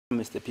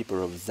promised the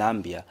people of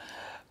Zambia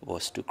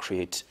was to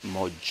create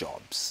more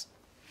jobs.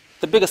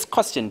 The biggest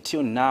question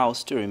till now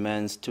still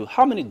remains to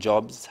how many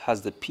jobs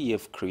has the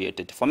PF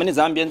created? For many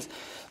Zambians,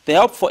 the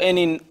help for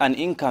earning an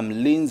income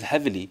leans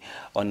heavily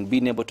on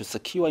being able to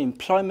secure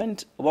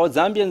employment, while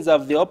Zambians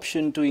have the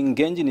option to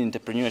engage in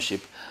entrepreneurship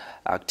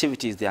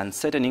activities. The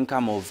uncertain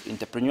income of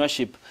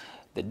entrepreneurship,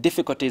 the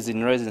difficulties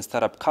in raising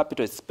startup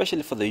capital,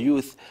 especially for the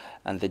youth,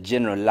 and the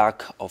general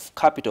lack of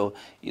capital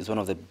is one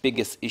of the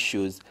biggest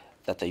issues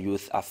that the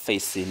youth are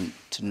facing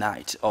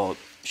tonight, or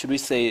should we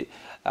say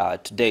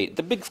today.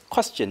 The big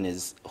question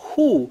is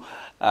who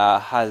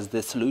has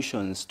the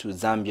solutions to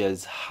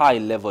Zambia's high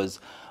levels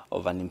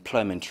of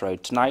unemployment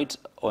rate? Tonight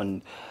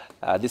on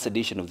this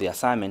edition of The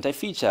Assignment, I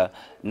feature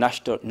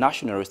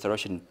National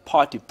Restoration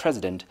Party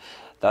President,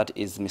 that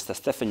is Mr.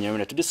 Stephen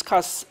Nyirenda, to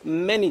discuss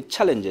many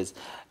challenges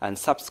and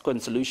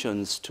subsequent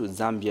solutions to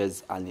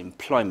Zambia's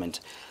unemployment.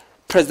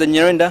 President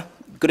Nyirenda,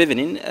 good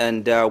evening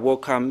and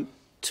welcome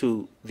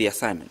to The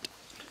Assignment.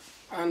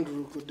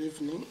 Andrew, good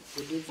evening.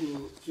 Good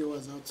evening,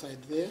 viewers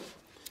outside there.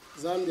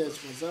 Zambia is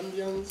for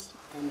Zambians,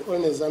 and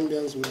only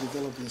Zambians will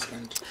develop this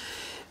country.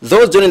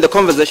 Those joining the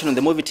conversation on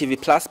the Muvi TV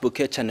Plus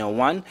Bouquet Channel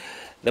 1,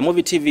 the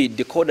Muvi TV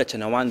Decoder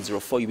Channel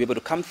 104, you'll be able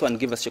to come through and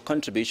give us your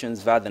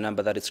contributions via the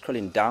number that is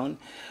scrolling down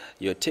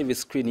your TV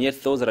screen.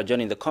 Yet those that are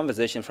joining the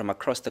conversation from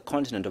across the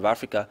continent of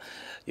Africa,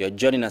 you're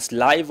joining us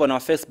live on our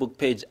Facebook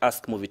page,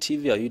 Ask Muvi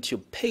TV. Our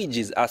YouTube page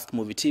is Ask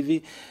Muvi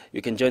TV.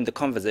 You can join the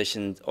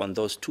conversation on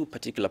those two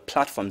particular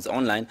platforms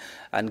online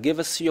and give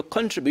us your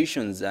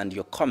contributions and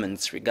your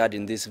comments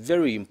regarding this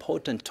very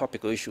important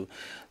topical issue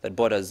that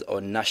borders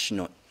on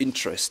national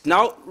interest.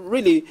 Now,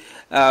 really,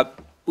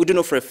 we do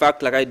know for a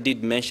fact, like I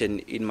did mention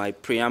in my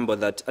preamble,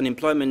 that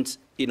unemployment,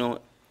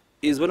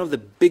 is one of the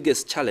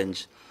biggest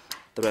challenges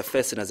that we're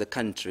facing as a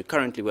country.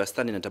 Currently, we're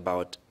standing at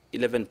about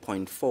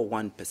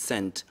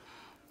 11.41%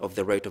 of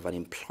the rate of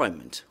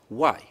unemployment.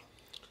 Why?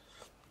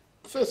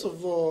 First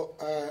of all,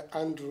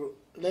 Andrew,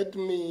 let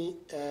me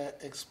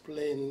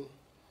explain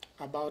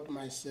about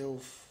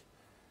myself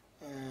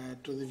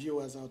to the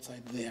viewers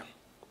outside there.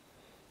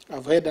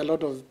 I've heard a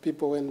lot of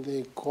people when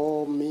they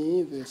call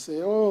me, they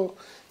say, oh,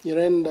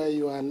 Nyirenda,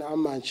 you are an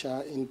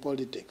amateur in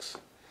politics.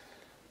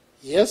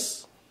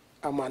 Yes,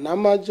 I'm an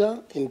amateur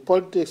in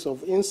politics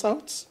of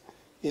insults,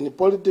 in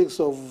politics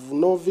of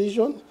no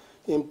vision,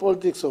 in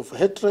politics of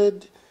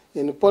hatred,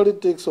 in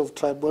politics of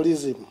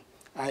tribalism.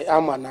 I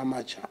am an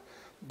amateur.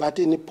 But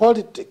in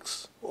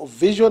politics, of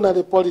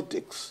visionary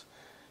politics,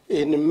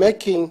 in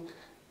making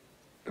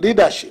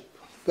leadership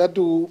that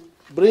will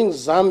bring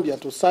Zambia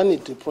to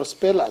sanity,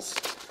 prosperous,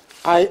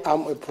 I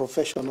am a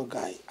professional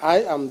guy.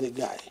 I am the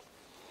guy.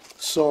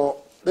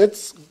 So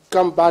let's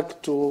come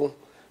back to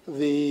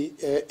the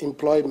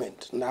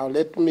employment. Now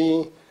let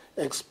me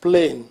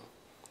explain,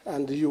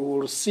 and you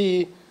will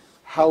see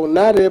how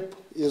NAREP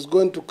is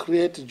going to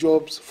create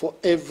jobs for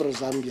every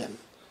Zambian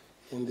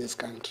in this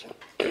country.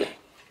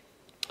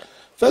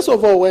 First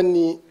of all, when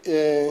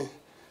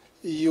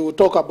you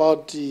talk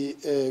about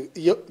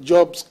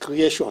jobs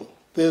creation,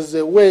 there's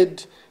a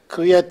word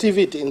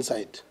creativity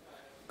inside.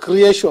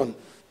 Creation,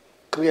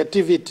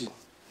 creativity.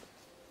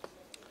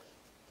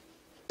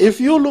 If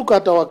you look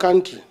at our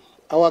country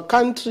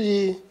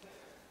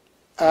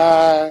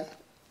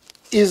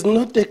is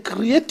not a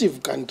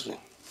creative country,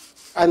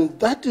 and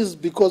that is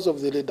because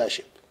of the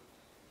leadership.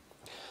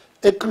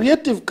 A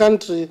creative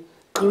country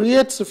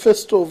creates,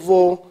 first of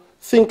all,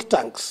 think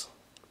tanks.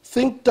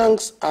 Think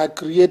tanks are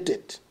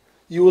created.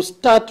 You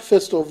start,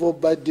 first of all,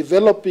 by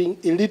developing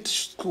elite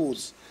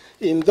schools.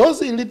 In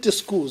those elite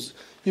schools,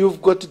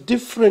 you've got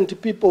different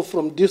people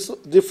from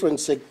different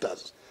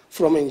sectors,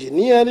 from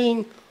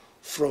engineering,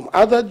 from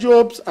other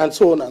jobs, and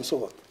so on and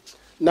so on.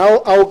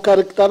 Now, I'll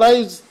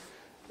characterize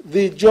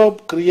the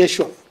job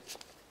creation.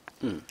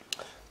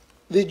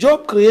 The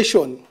job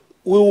creation,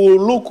 we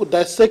will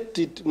dissect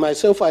it,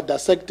 myself I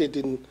dissect it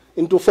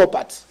into four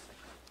parts.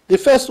 The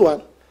first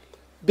one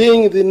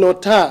being the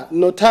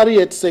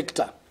notariate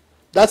sector.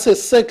 That's a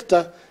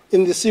sector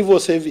in the civil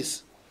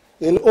service,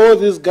 in all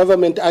these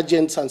government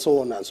agents and so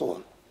on and so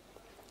on.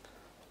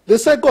 The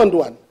second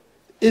one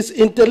is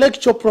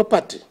intellectual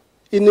property.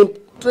 In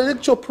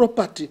intellectual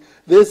property,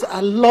 there's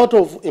a lot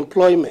of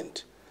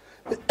employment.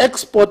 The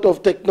export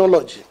of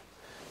technology,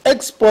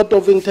 export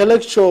of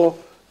intellectual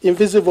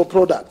invisible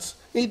products,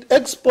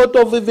 export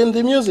of even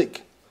the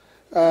music.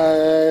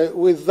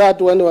 With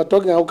that, when we're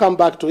talking, I'll come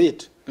back to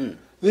it.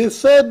 The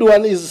third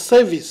one is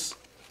service,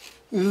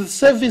 the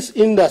service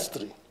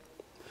industry,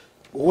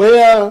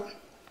 where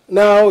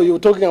now you're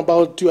talking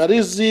about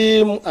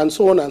tourism and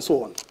so on and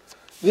so on.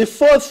 The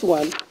fourth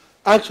one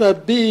actually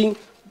being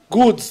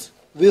goods,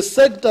 the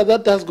sector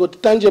that has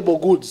got tangible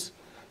goods.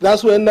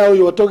 That's when now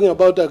you're talking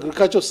about the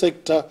agriculture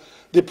sector,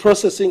 the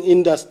processing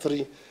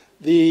industry,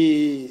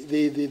 the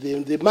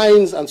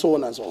mines and so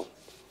on and so on.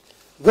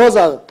 Those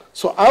are,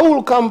 so I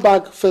will come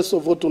back first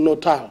of all to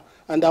notar,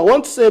 and I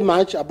won't say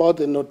much about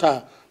the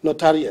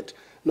notariate.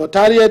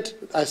 Notariate,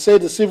 I say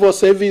the civil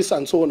service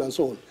and so on and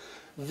so on.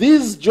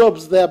 These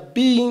jobs, they are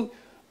being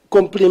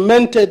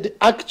complemented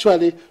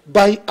actually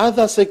by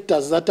other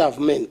sectors that I've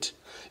meant.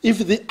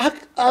 If the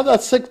other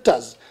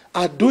sectors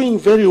are doing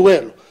very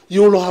well,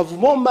 you will have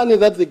more money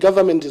that the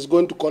government is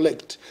going to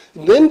collect.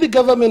 Then the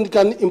government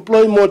can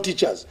employ more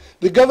teachers.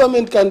 The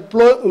government can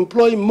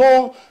employ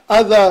more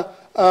other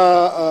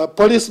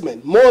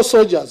policemen, more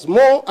soldiers,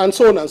 more, and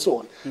so on and so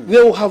on.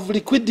 They will have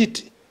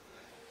liquidity.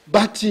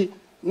 But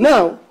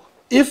now,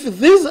 if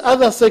these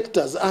other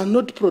sectors are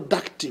not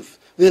productive,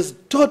 there's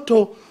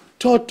total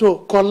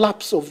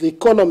collapse of the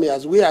economy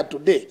as we are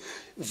today.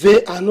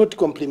 They are not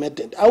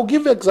complemented. I'll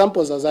give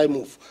examples as I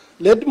move.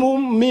 Let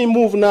me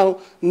move now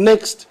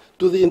next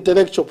to the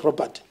intellectual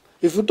property.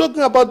 If we're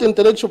talking about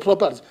intellectual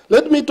property,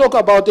 let me talk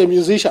about a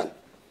musician.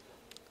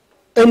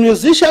 A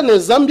musician, a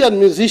Zambian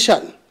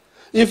musician,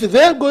 if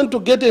they're going to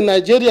get a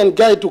Nigerian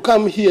guy to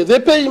come here, they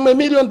pay him $1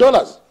 million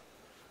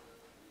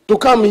to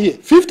come here,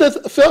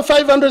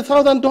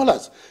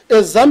 $500,000.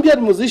 A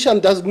Zambian musician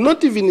does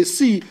not even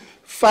see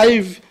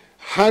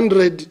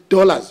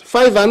 $500,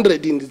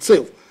 500 in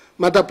itself.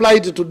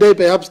 Multiplied today,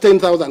 perhaps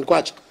 10,000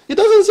 kwacha. He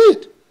doesn't see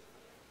it.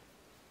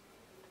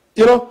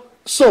 You know,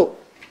 so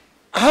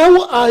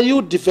how are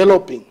you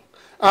developing?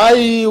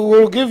 I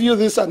will give you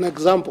this an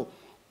example.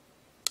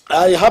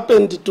 I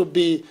happened to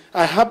be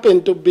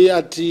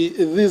at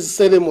these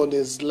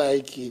ceremonies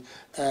like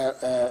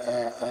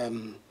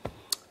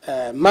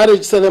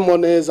marriage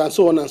ceremonies and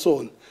so on and so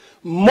on.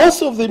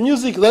 Most of the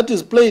music that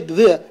is played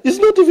there is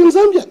not even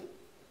Zambian.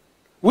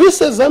 We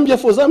say Zambia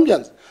for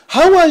Zambians.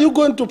 How are you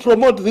going to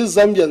promote these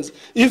Zambians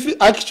if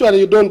actually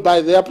you don't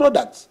buy their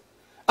products?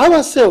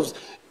 Ourselves,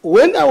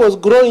 when I was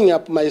growing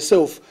up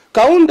myself,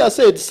 Kaunda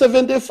said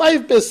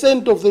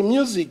 75% of the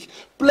music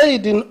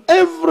played in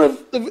every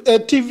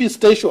TV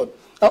station,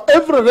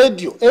 every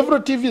radio, every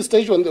TV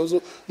station,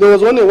 there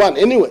was only one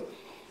anyway,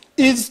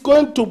 is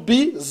going to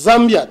be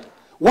Zambian.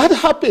 What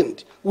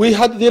happened? We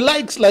had the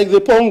likes like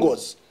the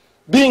Pongos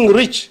being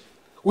rich.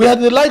 We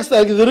had the likes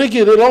like the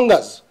Ricky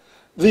Rilongas,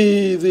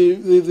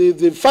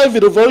 the Five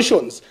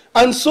Revolutions,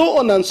 and so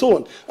on and so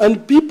on.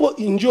 And people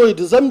enjoyed.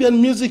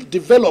 Zambian music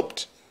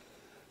developed.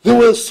 There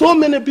were so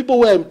many people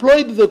who were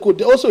employed, they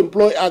could also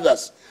employ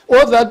others.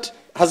 All that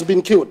has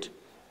been killed.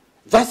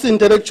 That's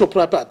intellectual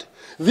property.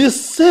 The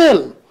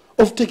sale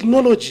of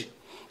technology.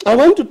 I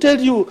want to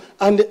tell you,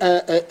 and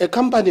a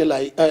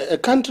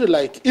country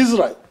like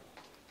Israel,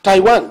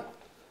 Taiwan,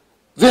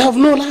 they have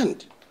no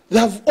land. They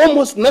have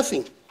almost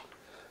nothing.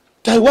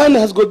 Taiwan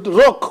has got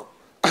rock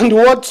and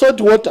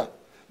salt water.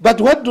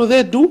 But what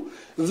do?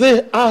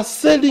 They are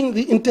selling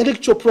the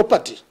intellectual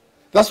property.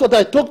 That's what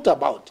I talked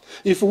about.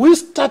 If we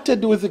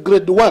started with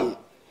grade 1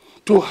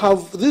 to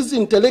have these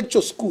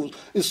intellectual schools,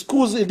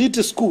 elite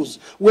schools,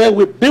 where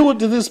we build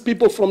these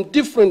people from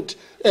different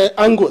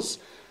angles.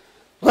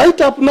 Right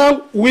up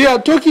now, we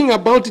are talking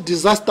about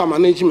disaster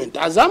management.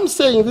 As I'm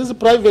saying, these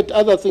private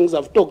other things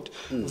I've talked,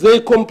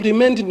 they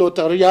complement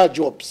notarial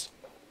jobs.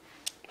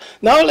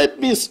 Now let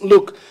me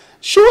look.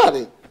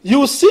 Surely,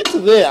 you sit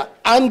there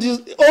and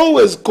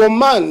always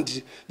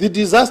command the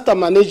disaster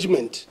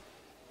management.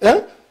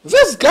 Eh?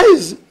 These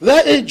guys,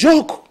 they're a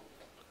joke.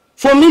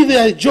 For me,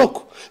 they're a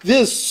joke.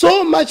 There's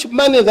so much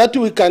money that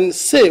we can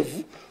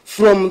save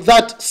from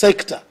that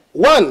sector.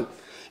 One,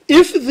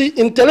 if the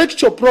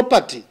intellectual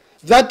property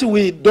that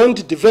we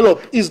don't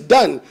develop is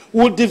done,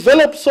 we'll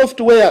develop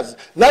softwares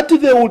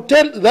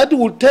that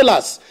will tell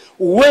us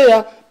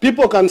where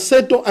people can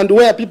settle and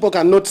where people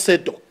cannot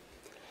settle.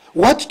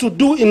 What to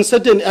do in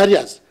certain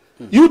areas.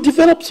 You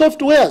develop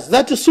softwares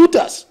that suit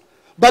us.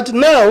 But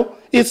now,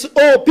 it's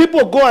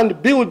people go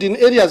and build in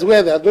areas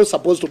where they are not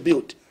supposed to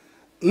build.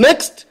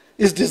 Next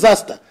is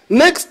disaster.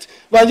 Next,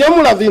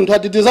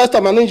 the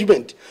disaster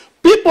management.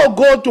 People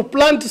go to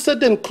plant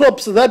certain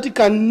crops that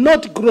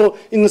cannot grow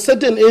in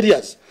certain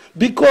areas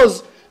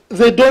because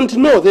they don't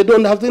know, they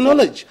don't have the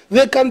knowledge.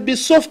 There can be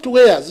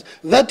softwares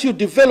that you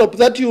develop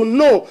that you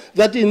know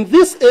that in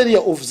this area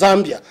of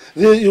Zambia,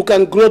 you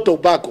can grow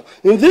tobacco.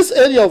 In this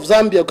area of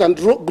Zambia, you can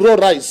grow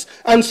rice,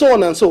 and so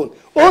on and so on.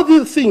 All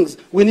these things,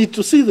 we need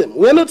to see them.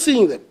 We're not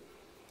seeing them.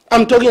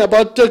 I'm talking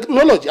about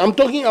technology. I'm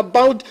talking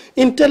about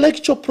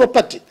intellectual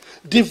property.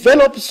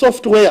 Develop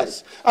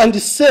softwares and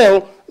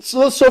sell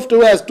those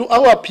softwares to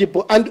our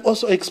people and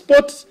also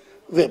export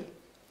them.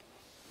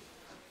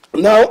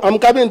 Now, I'm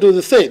coming to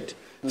the third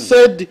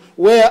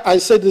where I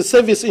said the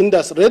service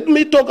industry. Let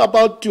me talk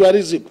about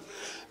tourism.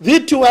 The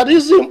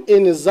tourism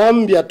in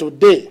Zambia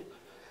today,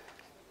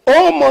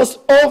 almost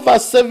over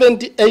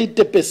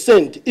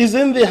 70–80% is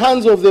in the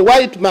hands of the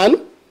white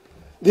man,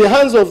 the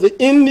hands of the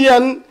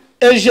Indian,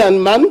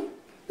 Asian man,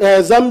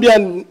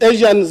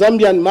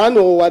 Zambian man,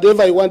 or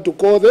whatever you want to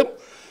call them.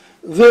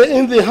 They're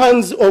in the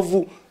hands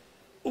of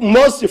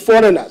most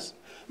foreigners.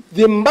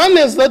 The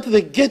monies that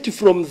they get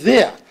from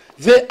there,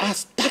 they are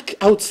stuck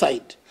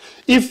outside.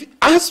 If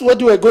us,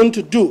 what we're going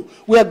to do,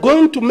 we are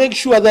going to make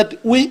sure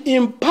that we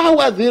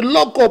empower the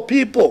local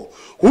people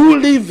who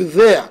live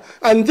there.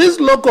 And these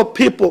local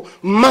people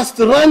must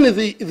run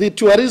the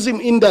tourism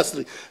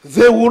industry.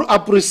 They will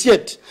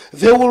appreciate.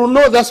 They will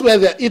know that's where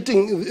they're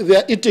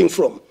eating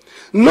from.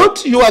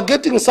 Not you are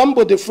getting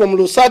somebody from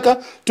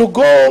Lusaka to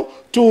go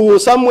to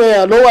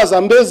somewhere lower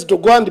Zambezi to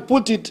go and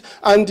put it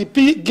and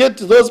get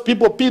those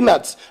people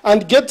peanuts,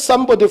 and get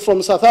somebody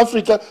from South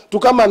Africa to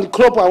come and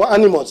crop our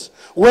animals,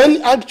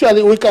 when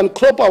actually we can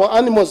crop our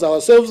animals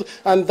ourselves,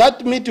 and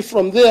that meat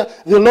from there,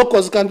 the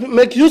locals can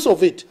make use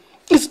of it.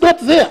 It's not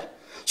there.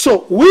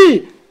 So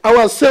we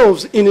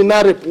ourselves in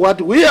NAREP,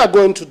 what we are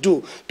going to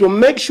do to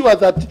make sure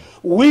that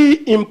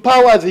we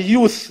empower the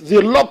youth, the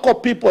local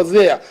people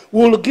there,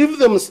 we'll give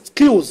them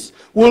skills,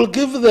 we'll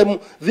give them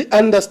the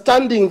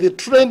understanding, the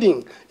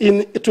training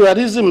in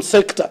tourism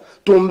sector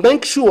to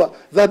make sure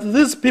that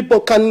these people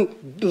can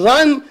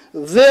run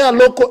their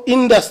local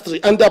industry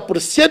and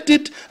appreciate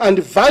it and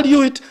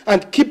value it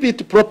and keep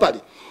it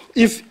properly.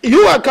 If you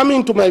are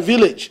coming to my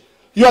village,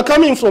 you are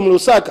coming from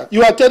Lusaka,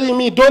 you are telling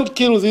me don't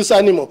kill this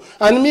animal,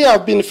 and me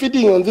I've been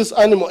feeding on this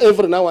animal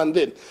every now and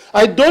then.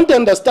 I don't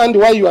understand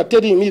why you are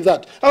telling me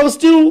that. I will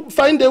still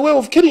find a way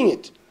of killing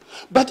it.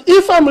 But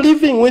if I'm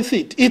living with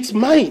it, it's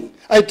mine.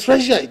 I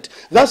treasure it.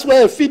 That's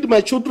why I feed my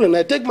children.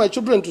 I take my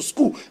children to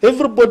school.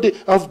 Everybody,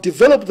 I've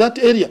developed that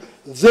area.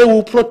 They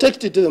will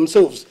protect it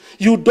themselves.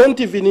 You don't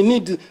even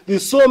need,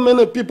 there's so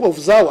many people of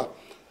Zawa.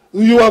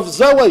 You have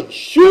Zawa,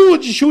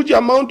 huge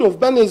amount of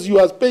banners you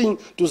are paying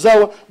to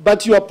Zawa,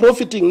 but you are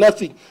profiting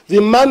nothing. The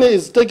money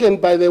is taken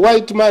by the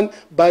white man,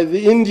 by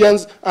the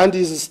Indians, and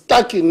is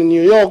stuck in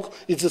New York,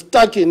 it's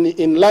stuck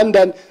in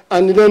London,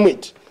 and name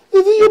it.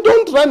 You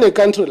don't run a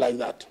country like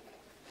that.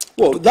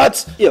 Well,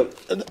 that's, yeah.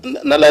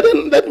 Now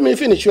let me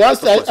finish. You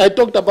asked, I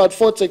talked about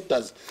 4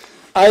 sectors.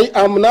 I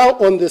am now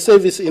on the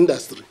service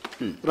industry,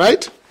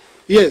 right?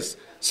 Yes.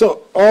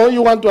 So, or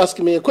you want to ask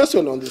me a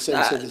question on the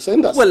service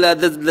industry? Well,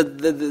 there's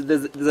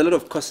a lot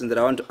of questions that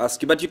I want to ask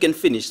you, but you can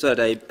finish so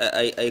that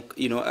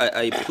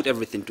I put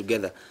everything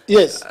together.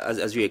 Yes,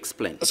 as you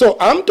explained. So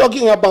I was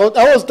talking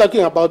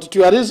about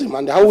tourism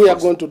and how we are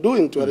going to do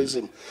in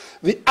tourism.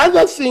 The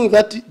other thing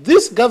that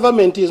this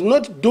government is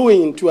not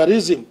doing in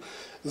tourism,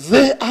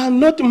 they are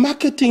not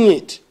marketing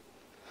it.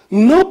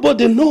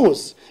 Nobody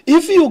knows.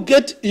 If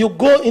you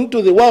go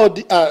into the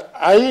world,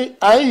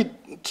 I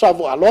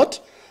travel a lot.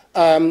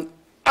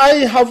 I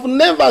have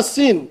never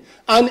seen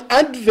an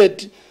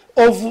advert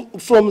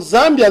from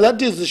Zambia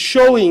that is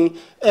showing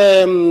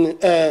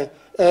the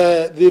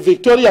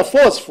Victoria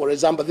Falls, for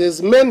example.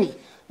 There's many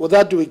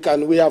that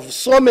we have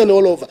so many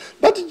all over.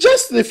 But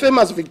just the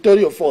famous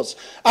Victoria Falls,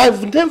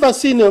 I've never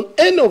seen on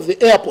any of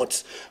the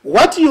airports.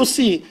 What you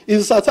see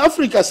is South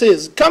Africa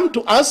says, come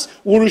to us,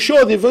 we'll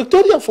show the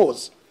Victoria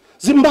Falls.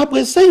 Zimbabwe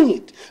is saying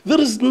it.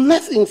 There is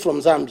nothing from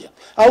Zambia.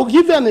 I'll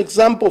give you an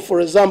example, for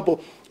example,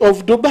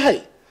 of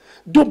Dubai.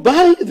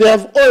 Dubai, they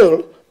have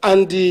oil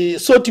and the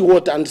salty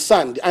water and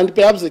sand and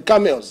perhaps the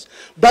camels.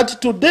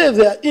 But today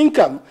their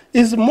income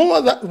is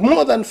more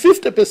than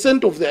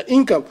 50% of their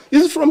income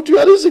is from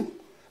tourism.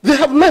 They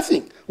have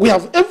nothing. We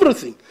have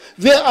everything.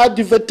 They are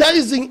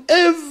advertising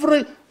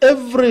every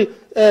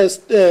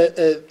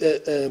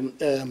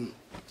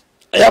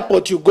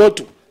airport you go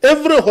to.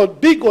 Every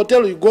big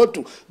hotel you go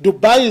to,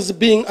 Dubai is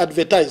being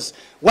advertised.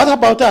 What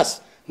about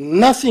us?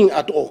 Nothing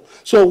at all.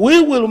 So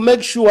we will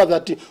make sure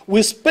that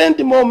we spend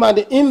more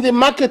money in the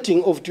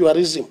marketing of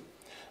tourism.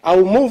 I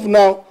will move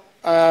now.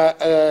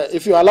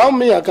 If you allow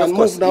me, I can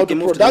move now to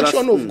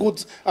production of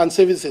goods and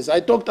services. I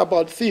talked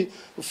about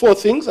 4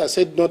 things. I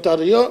said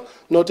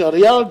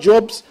notarial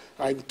jobs.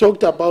 I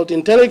talked about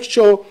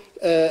intellectual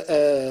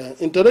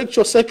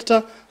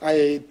sector.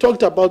 I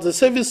talked about the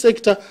service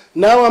sector.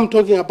 Now I'm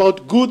talking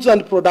about goods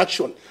and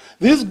production.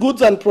 These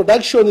goods and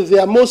production, they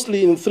are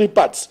mostly in 3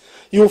 parts.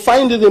 You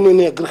find them in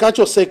the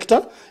agricultural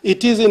sector,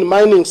 it is in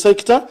mining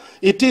sector,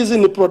 it is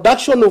in the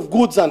production of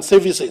goods and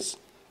services.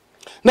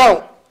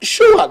 Now,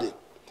 surely,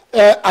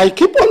 I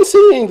keep on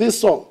singing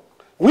this song.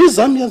 We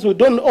Zambians, we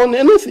don't own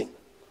anything.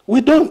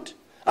 We don't.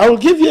 I will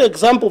give you an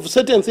example of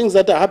certain things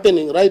that are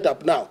happening right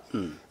up now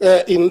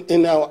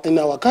in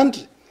our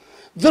country.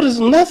 There is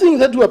nothing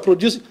that we are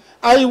producing.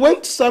 I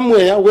went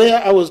somewhere where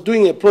I was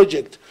doing a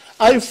project.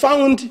 I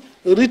found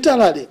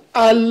literally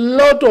a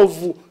lot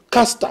of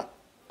castor.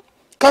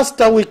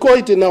 Castor, we call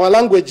it in our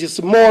language, is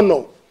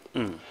mono.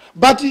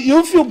 But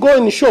if you go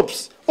in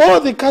shops, all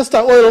the castor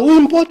oil, we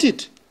import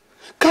it.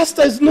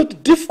 Castor is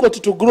not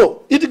difficult to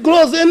grow. It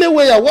grows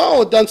anywhere,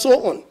 wild and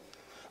so on.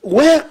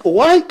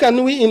 Why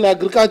can we in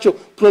agriculture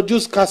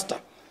produce castor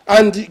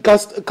and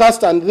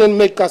then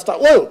make castor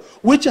oil,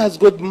 which has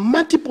got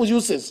multiple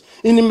uses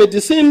in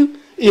medicine,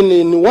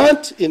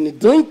 in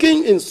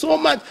drinking, in so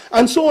much,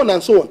 and so on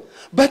and so on.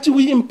 But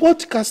we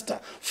import castor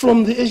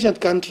from the Asian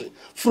country,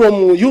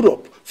 from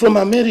Europe, from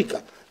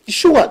America.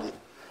 Surely,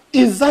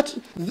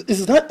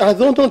 are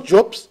those not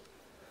jobs?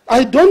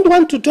 I don't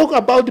want to talk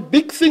about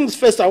big things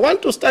first. I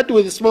want to start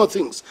with small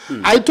things.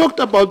 I talked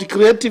about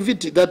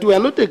creativity, that we are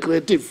not a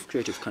creative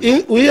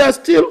country. We are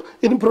still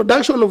in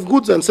production of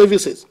goods and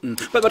services.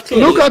 But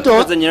clearly, look at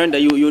Nyirenda,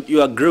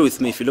 you agree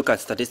with me if you look at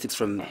statistics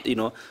from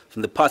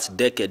the past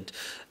decade.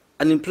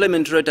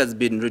 Unemployment rate has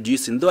been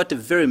reducing, though at a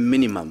very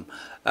minimum.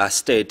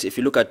 state. If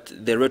you look at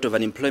the rate of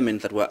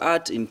unemployment that we're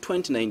at in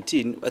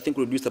 2019, I think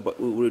we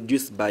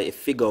reduced by a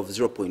figure of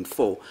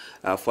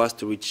 0.4 for us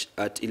to reach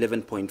at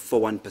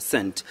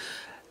 11.41%.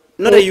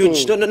 Not a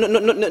huge, not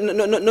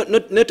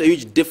a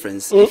huge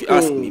difference, if you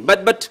ask me.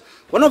 But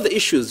one of the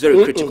issues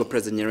very critical,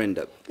 President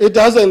Nyirenda. It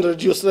doesn't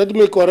reduce. Let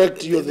me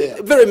correct you there.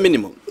 Very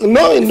minimal.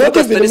 No, not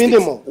even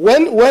minimal.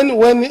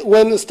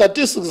 When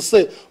statistics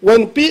say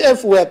when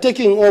PF were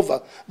taking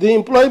over, the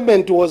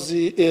employment was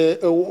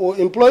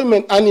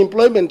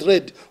unemployment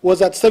rate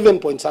was at 7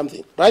 point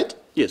something, right?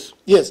 Yes.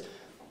 Yes.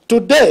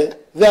 Today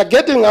they are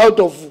getting out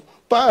of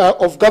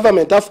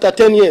government after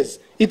 10 years.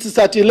 It's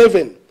at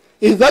 11.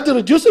 Is that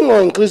reducing or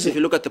increasing? If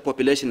you look at the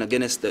population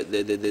against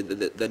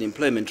the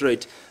unemployment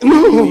rate,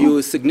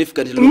 you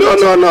significantly look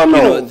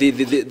at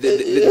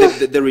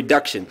the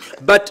reduction.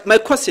 But my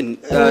question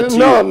to you...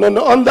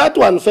 No. On that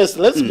one first,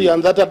 let's be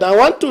on that. And I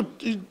want to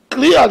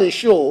clearly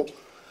show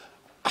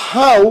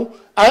how...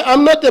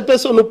 I'm not a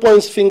person who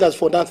points fingers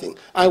for nothing.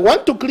 I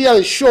want to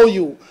clearly show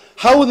you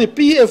how the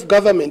PF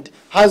government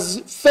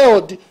has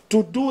failed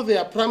to do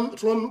their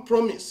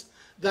promise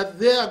that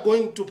they are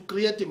going to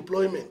create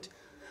employment.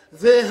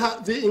 They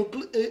have the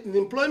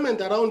employment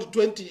around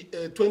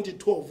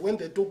 2012 when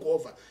they took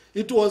over.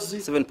 It was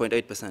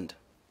 7.8%.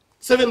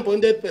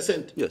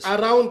 7.8%. Yes.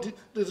 Around,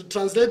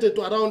 translated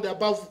to around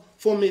above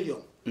 4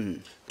 million.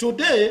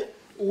 Today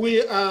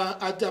we are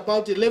at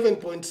about 11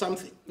 point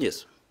something.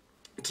 Yes.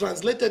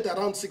 Translated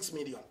around 6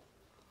 million.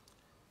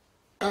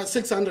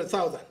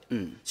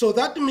 600,000. So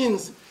that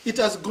means it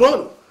has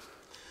grown.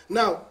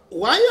 Now,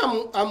 why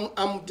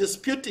I'm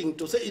disputing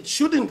to say it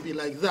shouldn't be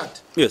like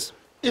that? Yes.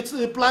 It's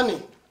the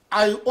planning.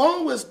 I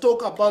always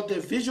talk about the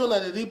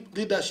visionary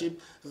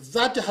leadership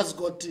that has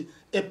got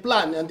a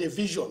plan and a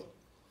vision.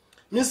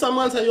 Mr.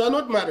 Mansa, you are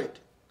not married.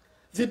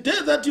 The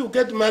day that you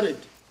get married,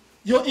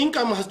 your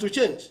income has to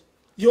change.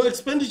 Your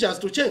expenditure has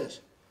to change.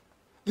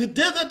 The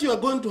day that you are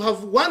going to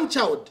have one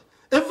child,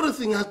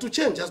 everything has to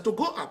change, has to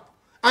go up.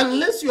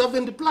 Unless you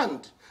haven't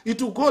planned, it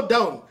will go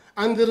down.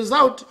 And the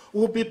result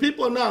will be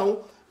people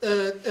now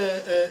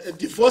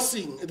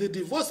divorcing, the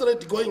divorce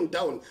rate going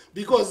down,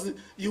 because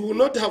you will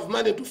not have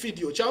money to feed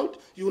your child,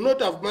 you will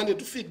not have money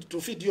to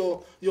feed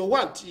your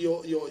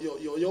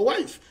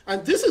wife.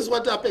 And this is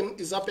what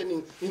is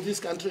happening in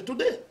this country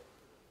today.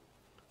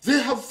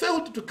 They have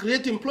failed to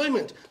create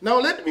employment. Now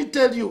let me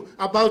tell you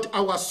about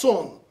our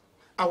song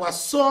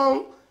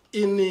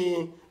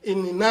in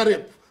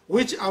NAREP,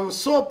 which I'm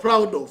so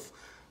proud of.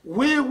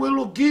 We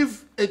will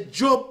give a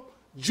job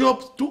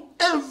to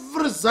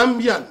every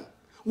Zambian.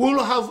 We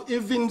will have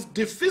even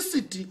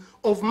deficit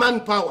of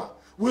manpower.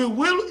 We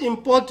will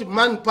import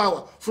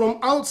manpower from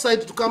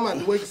outside to come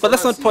and work for us. But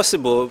that's not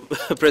possible,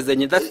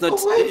 President. That's not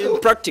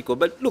practical.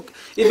 But look,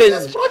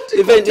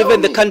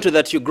 even the country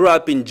that you grew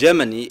up in,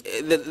 Germany,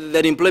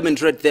 the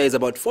employment rate there is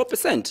about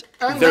 4%.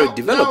 And very now,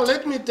 developed. Now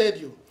let me tell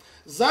you,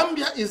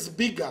 Zambia is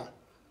bigger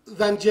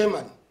than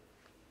Germany.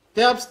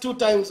 Perhaps 2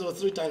 times or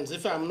 3 times,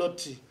 if I'm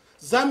not.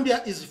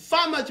 Zambia is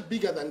far much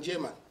bigger than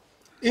Germany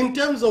in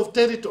terms of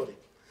territory.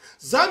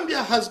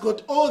 Zambia has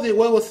got all the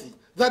wealth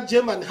that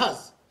Germany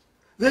has.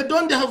 They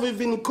don't have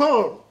even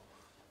coal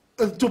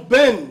to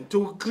burn,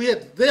 to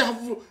create. They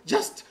have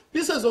just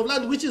pieces of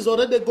land which is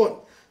already gone.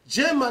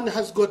 Germany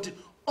has got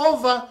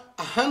over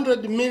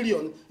 100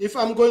 million, if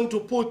I'm going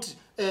to put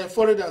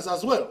foreigners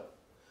as well.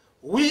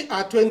 We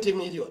are 20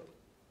 million.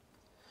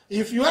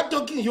 If you are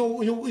talking,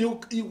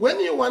 when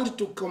you want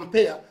to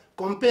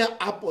compare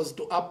apples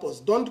to apples.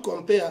 Don't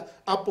compare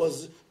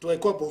apples to a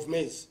cup of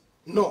maize.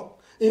 No.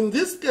 In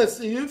this case,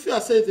 if you are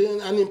saying the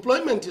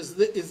unemployment is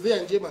there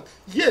in Germany,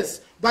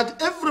 yes,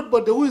 but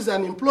everybody who is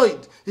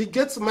unemployed, he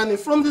gets money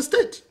from the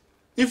state,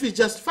 if he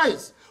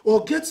justifies,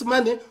 or gets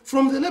money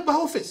from the labor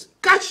office,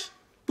 cash,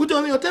 put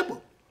on your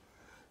table.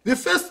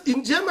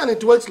 In Germany,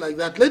 it works like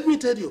that. Let me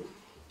tell you,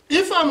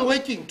 if I'm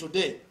working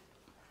today,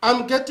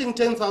 I'm getting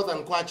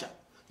 10,000 kwacha.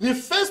 The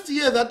first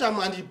year that I'm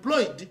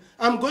unemployed,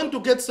 I'm going to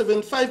get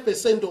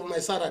 75% of my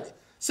salary,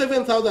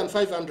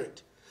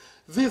 7,500.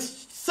 The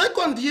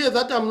second year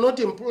that I'm not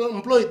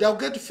employed, I'll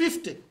get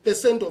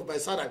 50% of my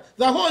salary,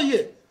 the whole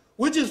year,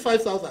 which is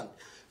 5,000.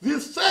 The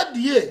third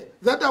year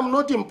that I'm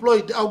not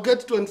employed, I'll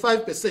get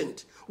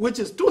 25%, which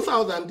is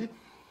 2,000.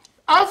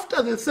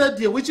 After the third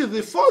year, which is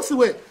the fourth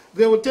year,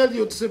 they will tell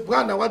you,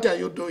 Bwana, what are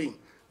you doing?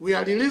 We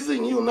are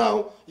releasing you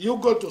now, you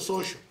go to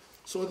social.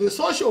 So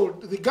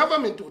the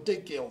government will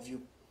take care of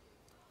you.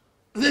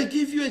 They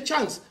give you a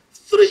chance.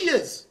 3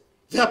 years,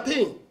 they are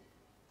paying.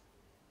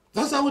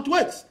 That's how it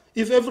works.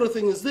 If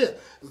everything is there,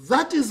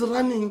 that is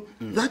running,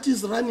 that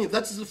is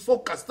the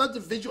focus, that's the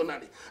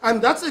visionary.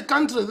 And that's a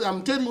country,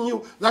 I'm telling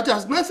you, that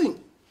has nothing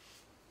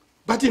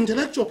but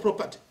intellectual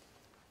property.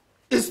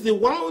 It's the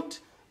world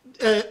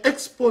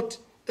export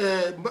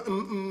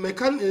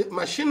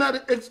machinery,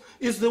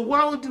 is the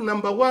world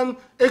 #1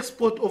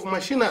 export of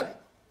machinery.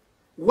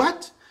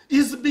 What?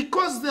 Is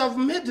because they have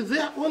made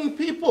their own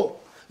people.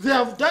 They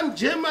have done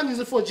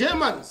Germans for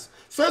Germans.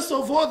 First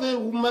of all, they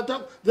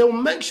will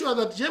make sure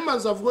that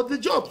Germans have got the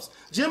jobs.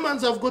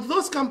 Germans have got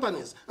those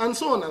companies, and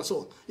so on and so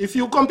on. If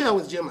you compare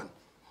with Germany.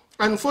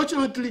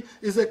 Unfortunately,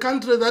 it's a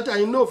country that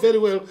I know very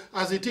well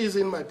as it is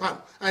in my palm.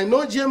 I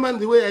know Germany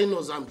the way I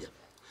know Zambia.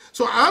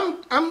 So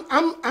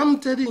I'm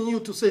telling you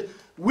to say,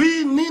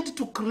 we need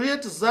to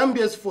create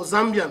Zambias for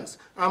Zambians.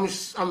 I'm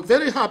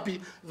very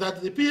happy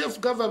that the PF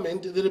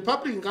government, the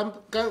Republican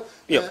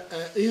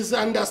is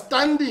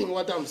understanding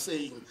what I'm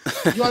saying.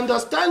 You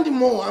understand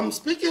more. I'm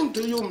speaking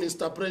to you,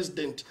 Mr.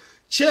 President.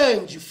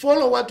 Change,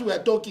 follow what we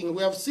are talking.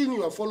 We have seen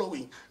you are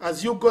following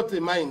as you got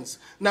the minds.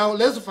 Now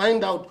let's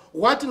find out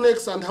what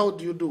next and how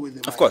do you do with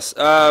them. Of course.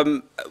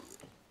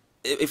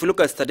 If you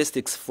look at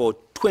statistics for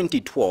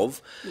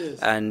 2012 yes.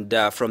 and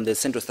from the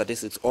Central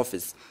Statistics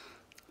Office,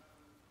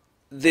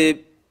 the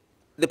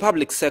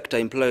public sector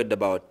employed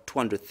about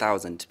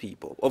 200,000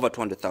 people, over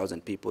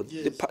 200,000 people.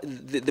 Yes.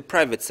 The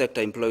private sector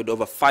employed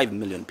over 5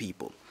 million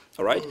people.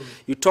 All right.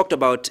 You talked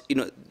about,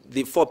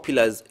 the 4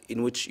 pillars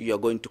in which you are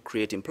going to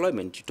create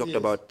employment. You talked yes.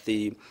 about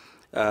the,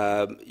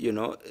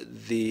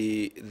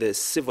 the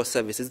civil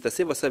services. The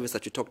civil service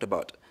that you talked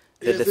about.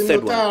 The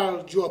third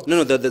one. Jobs.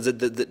 No,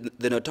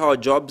 the notarial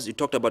jobs. You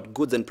talked about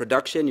goods and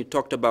production. You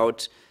talked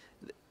about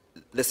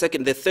the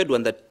third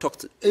one that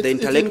talked the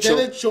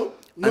intellectual.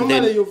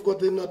 Normally, you've got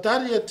the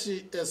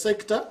notariate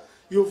sector.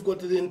 You've got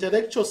the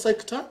intellectual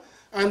sector.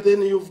 And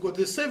then you've got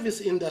the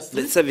service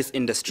industry. The service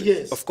industry,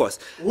 yes, of course.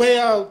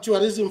 Where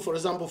tourism, for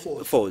example,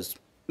 falls.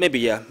 Maybe,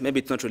 yeah. Maybe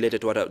it's not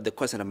related to the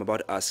question I'm about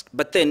to ask.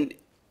 But then,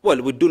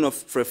 well, we do know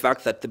for a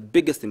fact that the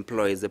biggest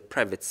employer is the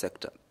private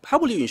sector. How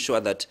will you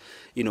ensure that,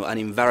 an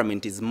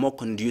environment is more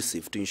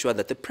conducive to ensure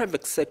that the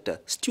private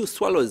sector still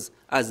swallows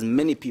as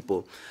many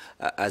people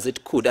as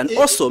it could? And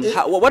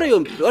what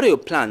are your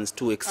plans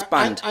to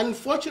expand?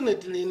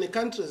 Unfortunately, in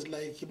countries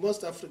like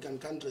most African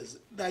countries,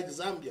 like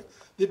Zambia,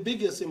 the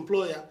biggest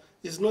employer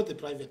is not the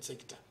private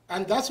sector.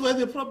 And that's where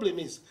the problem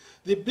is.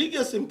 The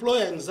biggest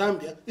employer in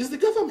Zambia is the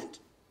government.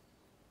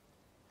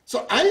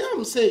 So I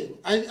am saying,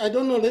 I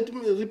don't know, let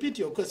me repeat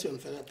your question.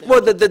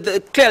 Well,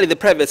 clearly the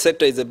private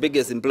sector is the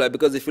biggest employer,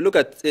 because if you look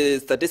at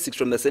statistics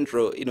from the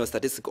Central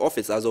Statistics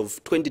Office as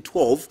of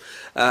 2012,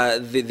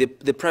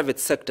 the private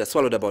sector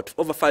swallowed about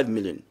over 5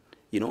 million,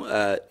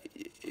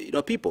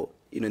 people,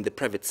 in the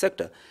private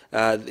sector.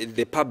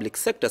 The public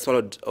sector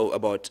swallowed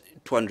about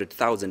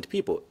 200,000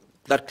 people.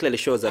 That clearly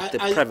shows that the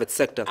private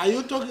sector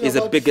is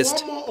the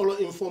biggest. Formal or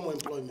informal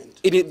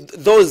employment?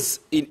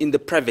 Those in the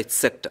private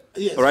sector.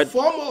 Yes, all right?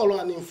 Formal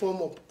or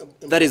informal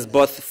employment? That is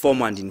both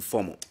formal and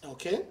informal.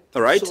 Okay.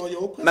 All right? So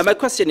your question? My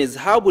question is,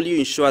 how will you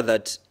ensure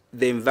that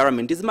the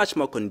environment is much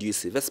more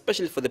conducive,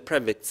 especially for the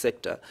private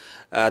sector,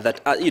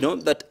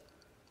 that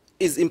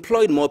is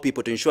employed more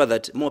people, to ensure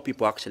that more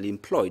people are actually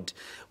employed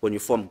when you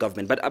form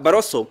government? But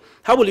also,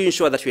 how will you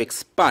ensure that you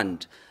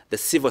expand the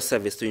civil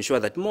service to ensure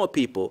that more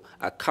people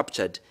are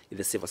captured in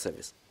the civil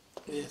service?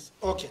 Yes.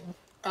 Okay.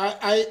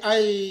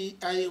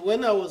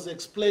 When I was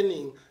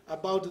explaining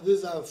about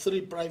these are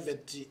 3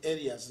 private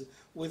areas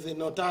with the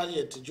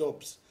notariate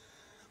jobs,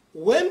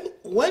 when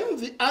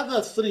the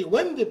other 3,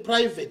 when the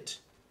private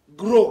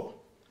grow,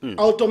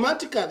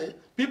 automatically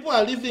people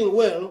are living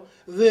well,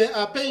 they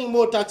are paying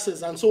more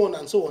taxes and so on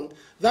and so on.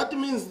 That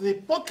means the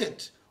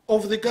pocket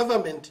of the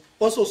government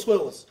also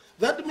swells.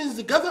 That means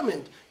the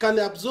government can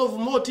absorb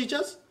more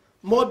teachers,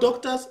 more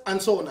doctors, and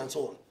so on and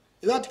so on.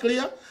 Is that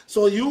clear?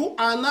 So you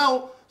are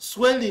now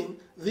swelling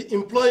the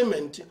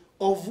employment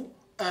of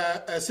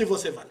civil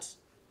servants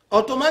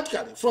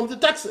automatically from the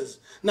taxes.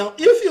 Now,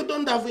 if you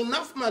don't have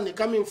enough money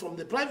coming from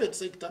the private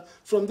sector,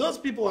 from those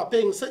people who are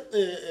paying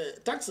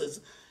taxes,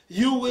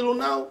 you will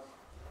now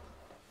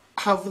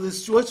have the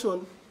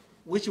situation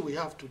which we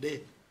have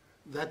today,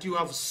 that you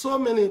have so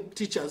many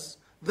teachers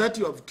that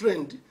you have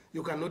trained,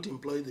 you cannot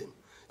employ them.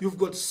 You've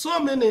got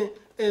so many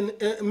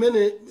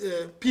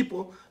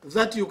people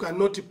that you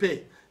cannot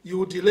pay.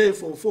 You delay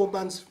for 4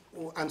 months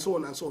and so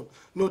on,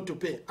 not to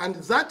pay. And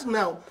that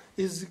now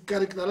is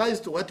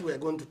characterized to what we are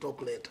going to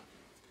talk later.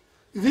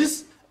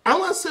 This,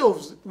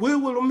 ourselves, we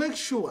will make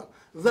sure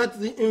that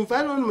the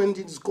environment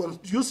is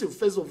conducive,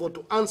 first of all,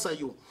 to answer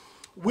you.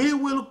 We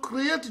will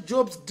create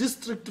jobs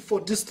district for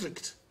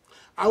district.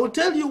 I will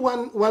tell you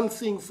one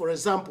thing, for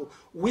example,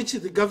 which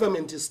the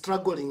government is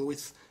struggling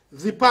with: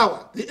 the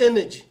power, the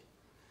energy.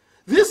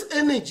 This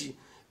energy,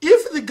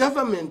 if the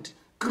government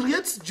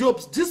creates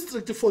jobs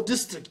district for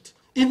district,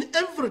 in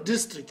every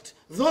district,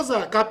 those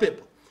are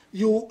capable.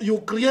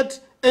 You create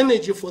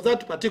energy for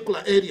that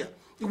particular area.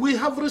 We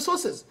have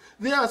resources.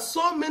 There are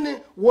so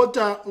many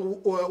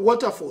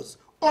waterfalls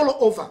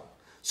all over.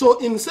 So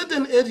in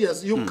certain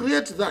areas, you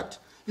create that.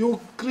 You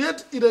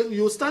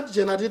start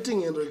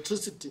generating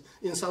electricity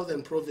in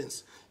Southern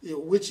Province,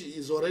 which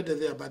is already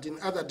there, but in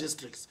other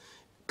districts.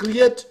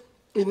 Create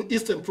in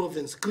Eastern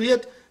Province.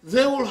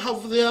 They will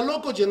have their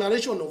local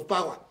generation of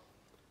power.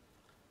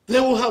 They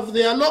will have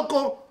their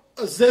local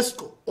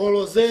ZESCO,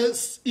 or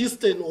ZES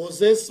Eastern, or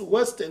ZES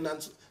Western,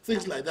 and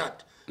things like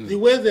that. The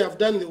way they have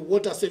done the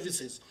water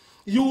services.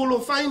 You will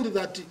find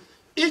that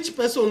Each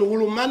person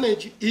will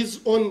manage his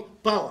own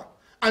power,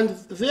 and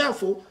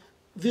therefore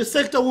the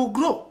sector will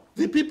grow.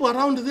 The people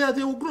around there,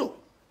 they will grow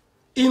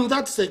in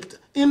that sector.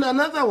 In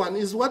another one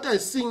is what I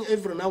sing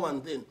every now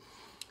and then.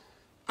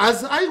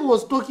 As I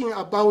was talking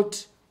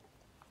about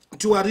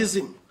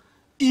tourism,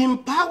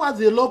 empower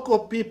the local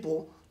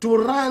people to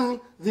run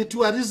the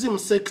tourism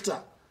sector.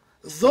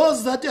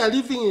 Those that are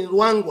living in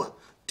Rwangwa,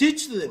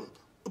 teach them,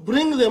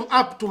 bring them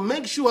up to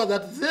make sure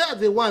that they are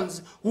the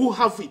ones who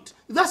have it.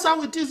 That's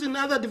how it is in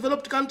other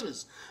developed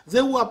countries.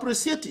 They will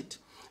appreciate it.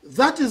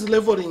 That is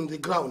leveling the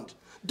ground.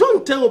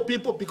 Don't tell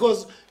people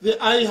because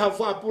I have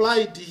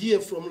applied here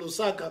from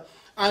Lusaka,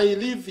 I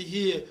live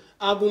here,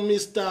 I'm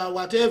Mr.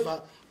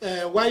 whatever,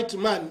 white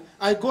man,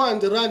 I go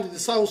and run the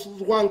South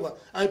Rwangwa,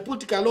 I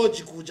put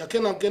Kaloji Kuja,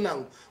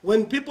 Kenang.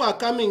 When people are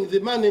coming,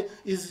 the money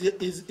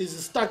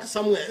is stuck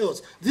somewhere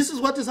else. This is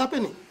what is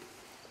happening.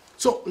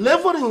 So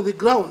leveling the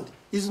ground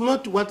is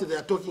not what they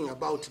are talking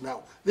about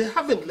now. They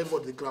haven't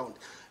leveled the ground.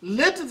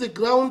 Let the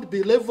ground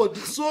be leveled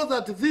so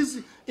that this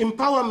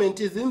empowerment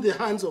is in the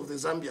hands of the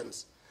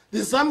Zambians. The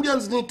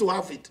Zambians need to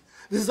have it.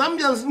 The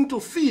Zambians need to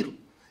feel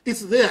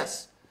it's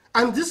theirs.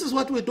 And this is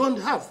what we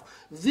don't have.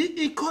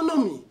 The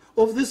economy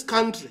of this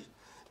country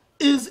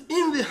is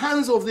in the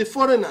hands of the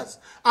foreigners.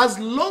 As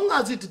long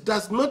as it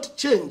does not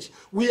change,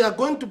 we are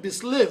going to be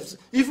slaves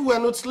if we are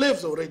not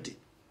slaves already.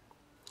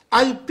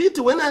 I pity,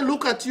 when I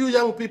look at you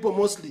young people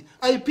mostly,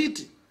 I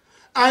pity.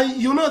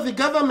 You know, the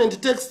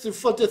government takes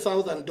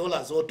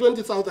 $40,000 or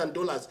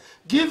 $20,000,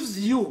 gives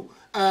you,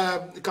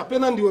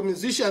 Kapenand, you are a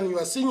musician, you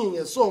are singing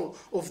a song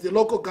of the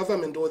local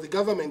government or the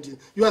government,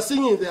 you are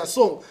singing their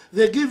song,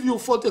 they give you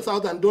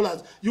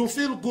 $40,000, you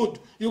feel good,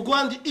 you go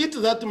and eat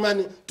that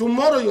money,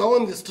 tomorrow you are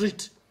on the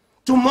street,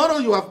 tomorrow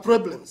you have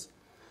problems.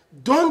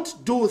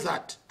 Don't do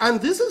that.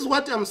 And this is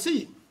what I'm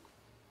seeing.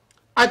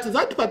 At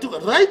that particular,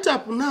 right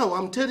up now,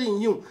 I'm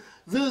telling you,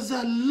 there's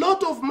a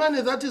lot of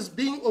money that is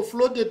being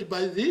offloaded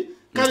by the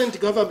current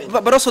government.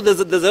 But also there's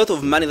a lot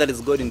of money that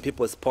is going in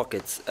people's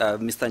pockets,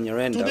 Mr.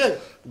 Nyirenda. Today,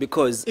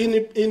 because in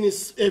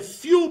a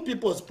few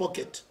people's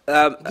pocket,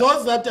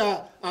 those that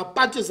are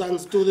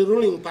partisans to the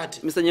ruling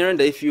party. Mr.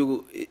 Nyirenda,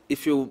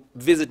 if you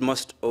visit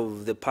most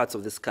of the parts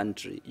of this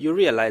country, you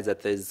realize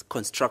that there's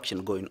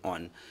construction going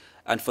on.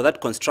 And for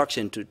that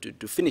construction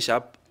to finish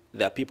up,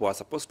 there are people who are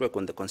supposed to work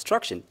on the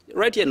construction.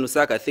 Right here in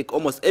Lusaka, I think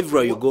almost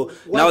everywhere you go,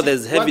 now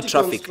there's heavy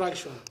traffic.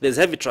 There's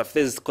heavy traffic.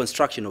 There's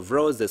construction of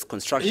roads, there's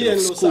construction of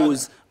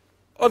schools.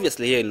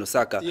 Obviously here in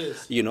Lusaka,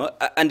 yes. You know,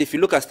 and if you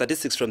look at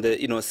statistics from the,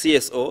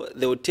 CSO,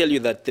 they will tell you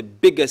that the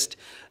biggest,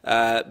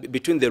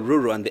 between the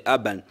rural and the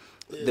urban,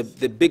 yes,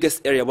 the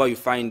biggest area where you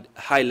find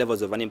high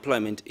levels of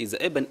unemployment is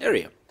the urban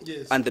area.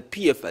 Yes. And the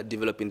PF are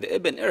developing the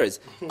urban areas,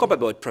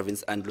 Copperbelt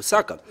Province and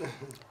Lusaka.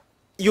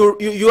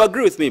 You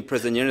agree with me,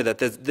 President Nyirenda,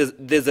 that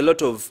there's a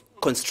lot of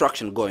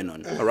construction going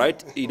on, all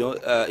right? You know,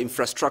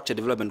 infrastructure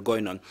development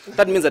going on.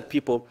 That means that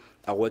people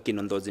are working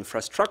on those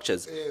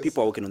infrastructures. Yes.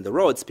 People are working on the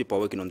roads, people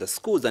are working on the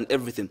schools and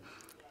everything.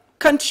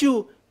 Can't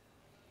you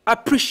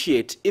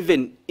appreciate,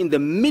 even in the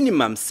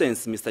minimum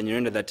sense, Mr.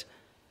 Nyirenda, that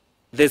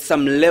there's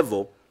some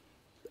level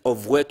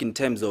of work in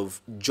terms of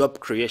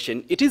job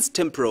creation? It is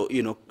temporal,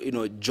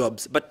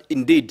 jobs, but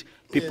indeed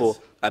people,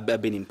 yes, are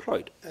being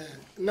employed.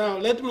 Now,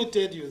 let me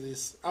tell you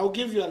this. I'll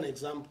give you an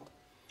example.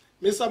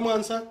 Mr.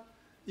 Mwansa,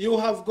 you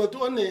have got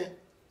only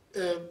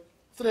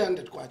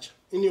 300 kwacha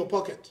in your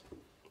pocket.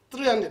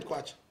 300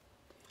 kwacha.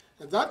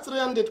 And that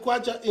 300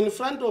 kwacha, in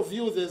front of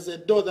you, there's a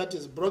door that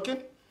is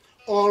broken,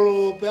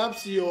 or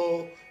perhaps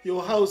your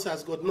house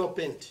has got no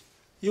paint.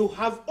 You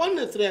have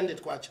only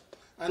 300 kwacha,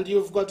 and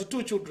you've got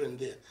 2 children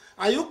there.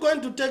 Are you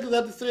going to take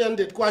that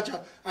 300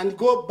 kwacha and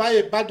go buy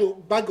a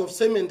bag of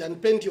cement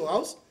and paint your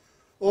house?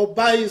 Or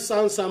buy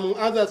some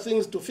other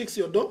things to fix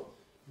your door?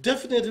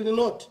 Definitely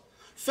not.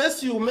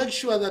 First, you make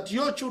sure that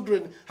your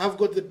children have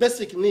got the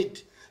basic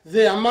need.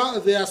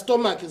 Their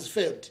stomach is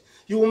fed.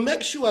 You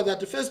make sure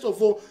that, first of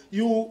all,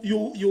 you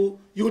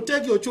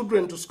take your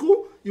children to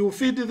school, you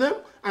feed them,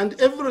 and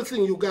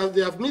everything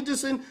they have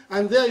medicine,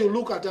 and there you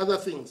look at other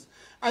things.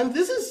 And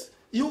this is,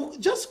 you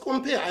just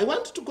compare. I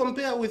want to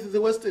compare with the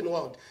Western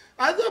world.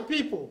 Other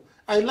people,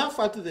 I laugh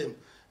at them.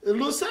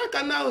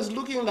 Lusaka now is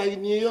looking like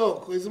New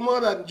York. It's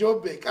more than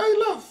Joburg.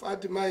 I laugh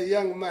at my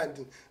young man,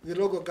 the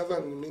local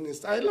government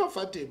minister. I laugh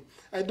at him.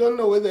 I don't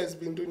know whether he's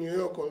been to New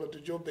York or to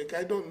Joburg.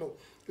 I don't know.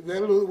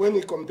 When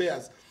he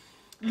compares.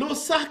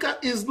 Lusaka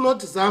is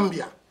not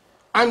Zambia.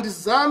 And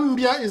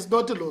Zambia is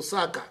not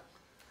Lusaka.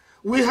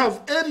 We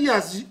have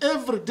areas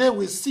every day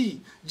we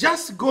see.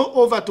 Just go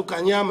over to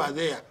Kanyama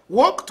there.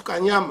 Walk to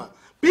Kanyama.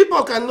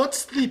 People cannot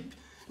sleep.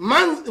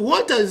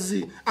 Water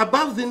is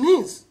above the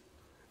knees.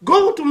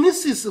 Go to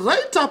Mrs.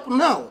 right up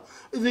now.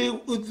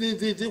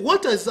 The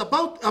water is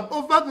above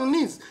the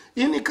knees.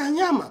 In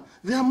Kanyama,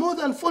 there are more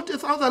than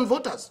 40,000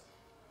 voters.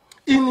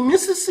 In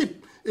Mississippi,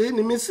 in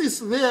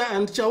Mrs. there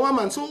and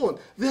Chawama and so on,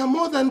 there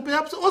are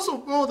perhaps also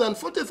more than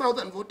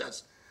 40,000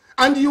 voters.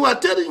 And you are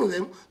telling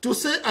them to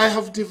say, I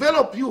have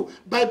developed you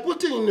by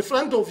putting in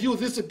front of you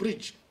this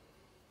bridge.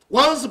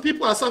 Whilst the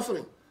people are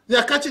suffering, they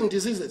are catching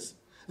diseases.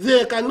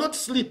 They cannot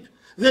sleep.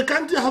 They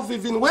can't have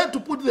even where to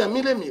put their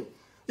meal,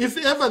 if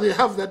ever they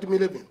have that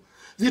meal.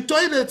 The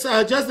toilets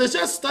are they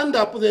just stand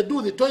up, they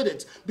do the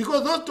toilets,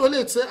 because those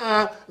toilets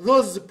are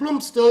those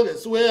plumbed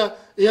toilets where,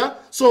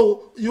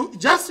 so you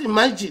just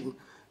imagine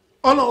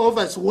all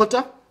over is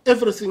water,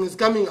 everything is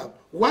coming up.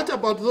 What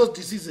about those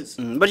diseases?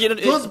 But you know,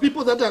 those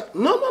people that are,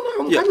 no,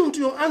 I'm coming to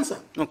your answer.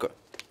 Okay.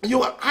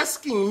 You are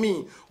asking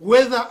me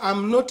whether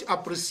I'm not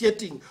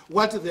appreciating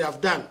what they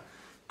have done.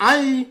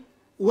 I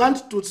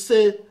want to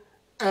say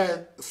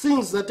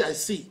things that I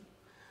see.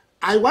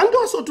 I want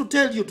also to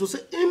tell you to say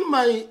in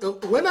my,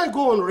 when I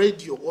go on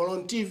radio or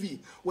on TV,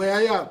 where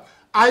I am,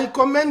 I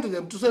commend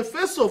them to say,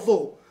 first of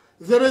all,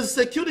 there is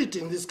security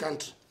in this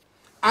country.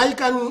 I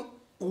can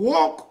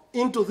walk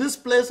into this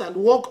place and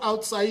walk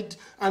outside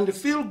and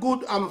feel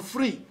good, I'm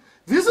free.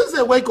 This is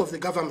the work of the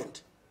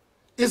government.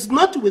 It's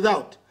not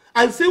without.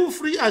 I feel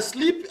free, I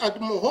sleep at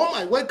home,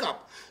 I wake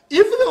up.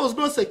 If there was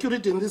no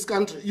security in this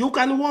country, you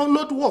can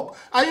not walk.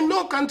 I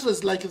know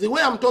countries like the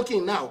way I'm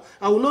talking now,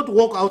 I will not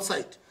walk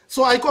outside.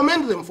 So I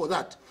commend them for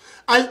that.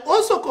 I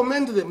also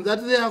commend them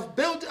that they have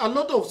built a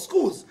lot of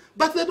schools,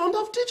 but they don't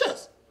have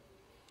teachers.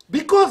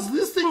 Because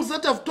these things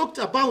that I've talked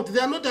about,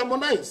 they are not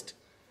harmonized.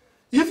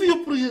 If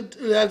you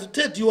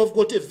predict you have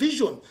got a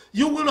vision,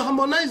 you will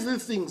harmonize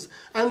these things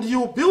and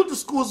you build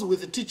schools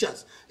with the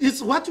teachers.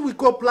 It's what we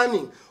call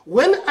planning.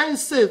 When I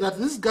say that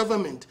this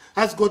government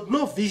has got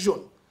no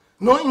vision,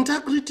 no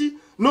integrity,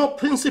 no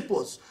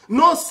principles,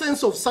 no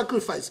sense of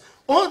sacrifice,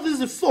 all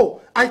these four,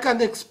 I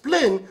can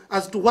explain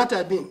as to what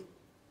I mean.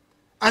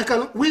 I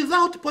can,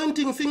 without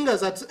pointing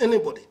fingers at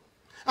anybody,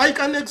 I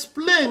can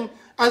explain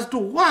as to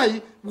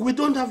why we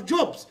don't have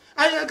jobs.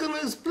 I can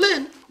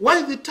explain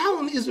why the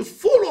town is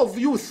full of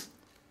youth.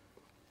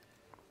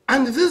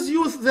 And these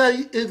youth,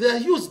 they are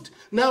used.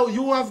 Now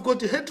you have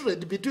got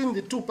hatred between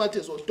the two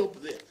parties on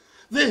top there.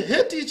 They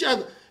hate each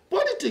other.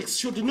 Politics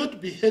should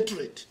not be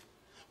hatred.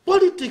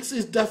 Politics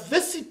is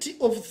diversity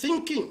of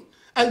thinking.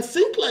 I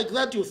think like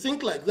that, you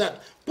think like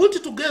that. Put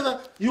it together,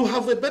 you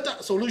have a better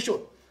solution.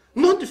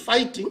 Not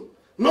fighting,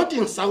 not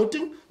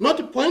insulting,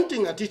 not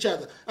pointing at each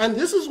other. And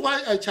this is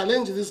why I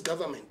challenge this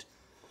government.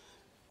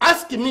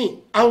 Ask me,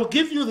 I will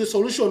give you the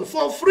solution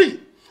for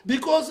free,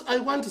 because I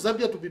want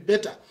Zambia to be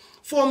better.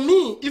 For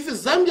me, if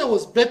Zambia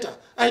was better,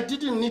 I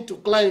didn't need to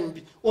climb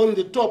on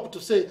the top to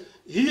say,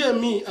 hear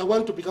me, I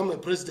want to become a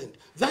president.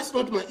 That's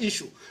not my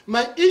issue.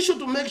 My issue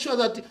to make sure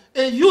that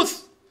a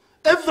youth,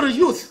 every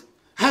youth,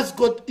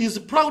 is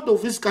proud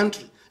of his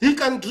country. He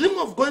can dream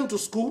of going to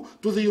school,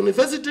 to the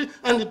university,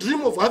 and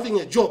dream of having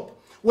a job.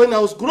 When I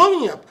was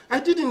growing up, I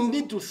didn't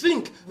need to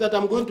think that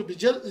I'm going to be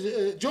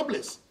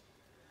jobless.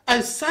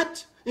 I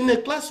sat in a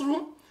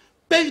classroom,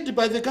 paid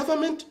by the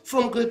government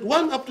from grade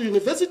 1 up to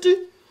university.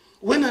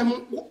 When I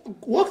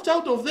walked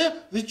out of there,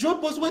 the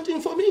job was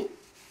waiting for me.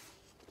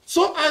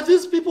 So are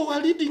these people who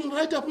are leading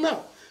right up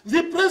now?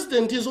 The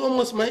president is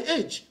almost my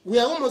age. We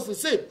are almost the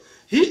same.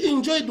 He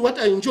enjoyed what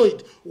I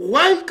enjoyed.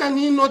 Why can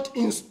he not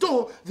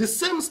install the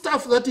same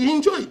stuff that he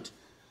enjoyed?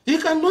 He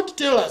cannot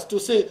tell us to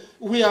say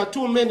we are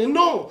too many.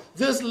 No,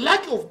 there's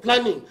lack of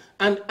planning.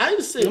 And I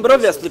say... But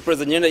obviously,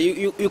 President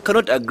Nyirenda, you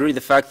cannot agree the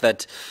fact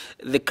that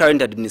the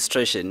current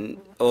administration,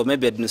 or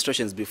maybe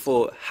administrations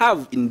before,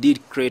 have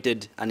indeed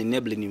created an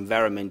enabling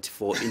environment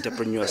for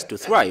entrepreneurs to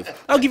thrive.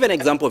 I'll give you an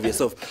example of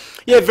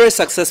yourself. You're a very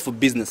successful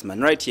businessman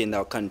right here in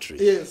our country.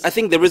 Yes. I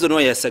think the reason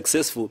why you're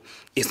successful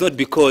is not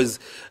because...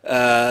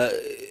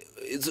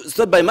 it's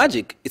not by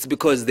magic. It's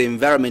because the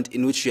environment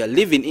in which you are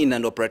living in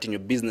and operating your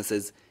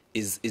businesses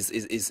is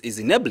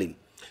enabling.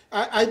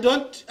 I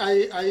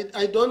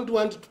don't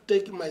want to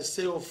take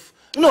myself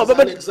as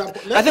an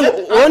example. I think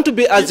we want to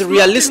be as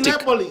realistic.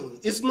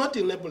 It's not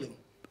enabling.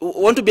 We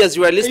want to be as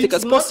realistic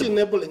as possible. It's not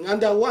enabling,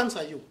 and I'll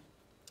answer you.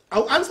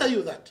 I'll answer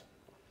you that.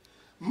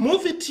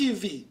 Muvi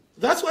TV,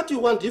 that's what you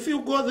want. If you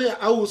go there,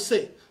 I will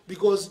say,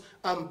 because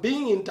I'm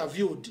being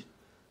interviewed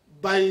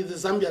by the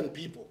Zambian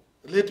people.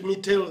 Let me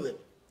tell them.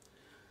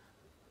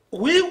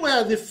 We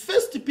were the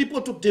first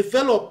people to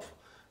develop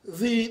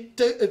the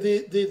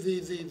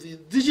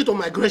digital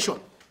migration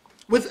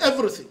with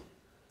everything.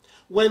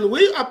 When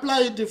we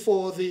applied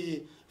for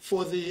the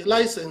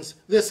license,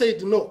 they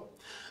said no.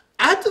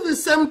 At the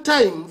same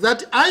time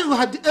that I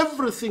had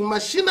everything,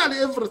 machinery,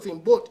 everything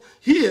bought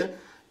here,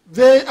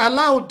 they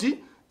allowed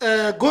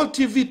Go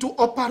TV to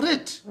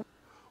operate.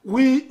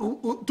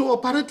 To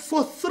operate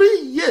for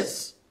 3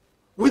 years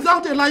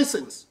without a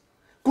license.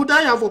 Could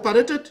I have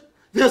operated?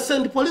 They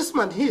sent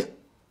policemen here.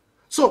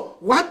 So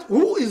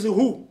who is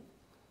who?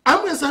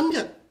 I'm a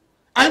Zambian.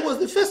 I was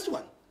the first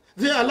one.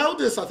 They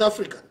allowed a South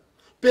African.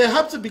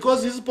 Perhaps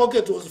because his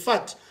pocket was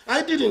fat.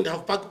 I didn't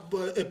have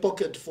a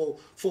pocket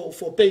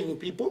for paying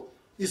people.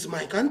 It's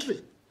my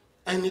country.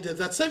 I needed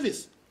that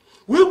service.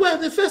 We were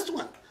the first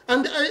one.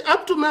 And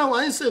up to now,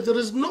 I say there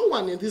is no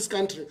one in this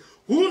country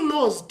who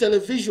knows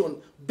television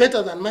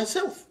better than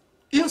myself,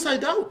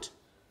 inside out.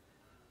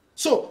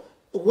 So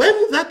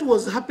when that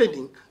was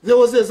happening, there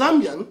was a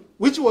Zambian,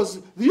 which was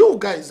you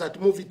guys at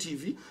Muvi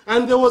TV,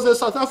 and there was a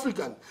South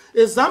African.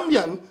 A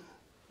Zambian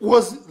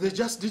Was they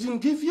just didn't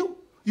give you?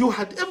 You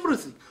had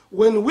everything.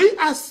 When we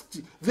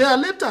asked, there are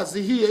letters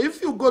here.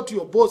 If you go to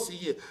your boss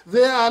here,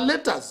 there are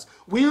letters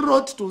we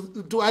wrote to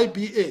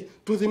IBA,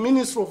 to the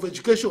Minister of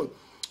Education.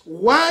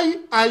 Why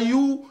are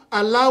you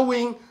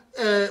allowing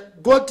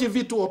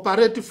GoTV to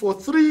operate for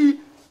 3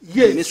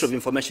 years? Minister of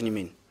Information, you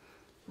mean?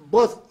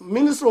 Both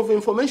Minister of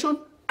Information,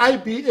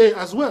 IBA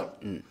as well.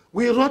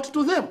 We wrote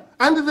to them,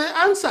 and they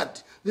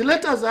answered. The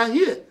letters are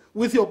here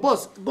with your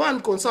boss. Go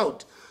and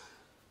consult.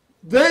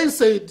 They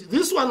said,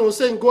 this one was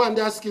saying, go and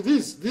ask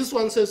this. This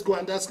one says, go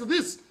and ask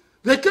this.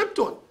 They kept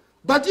on.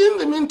 But in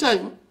the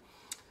meantime,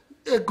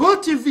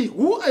 GoTV,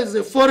 who is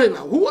a foreigner,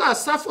 who are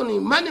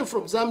suffering money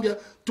from Zambia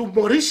to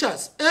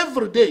Mauritius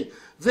every day,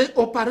 they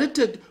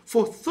operated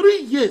for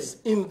 3 years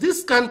in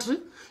this country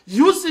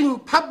using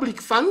public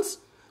funds,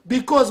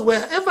 because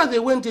wherever they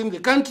went in the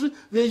country,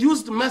 they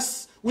used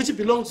mass which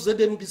belongs to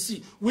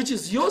ZNBC, which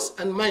is yours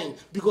and mine,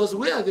 because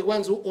we are the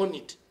ones who own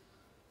it.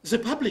 It's the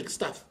public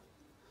stuff.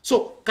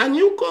 So can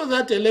you call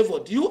that a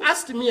leveled? You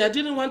asked me, I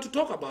didn't want to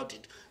talk about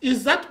it.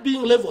 Is that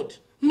being leveled?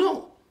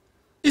 No.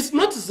 It's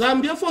not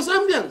Zambia for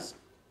Zambians.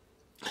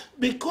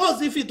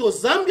 Because if it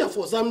was Zambia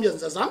for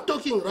Zambians, as I'm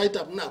talking right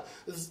up now,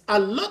 a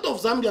lot of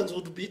Zambians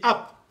would be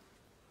up.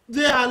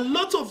 There are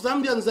lots of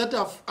Zambians that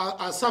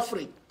are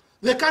suffering.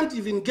 They can't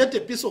even get a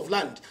piece of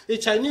land. A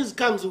Chinese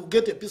comes, will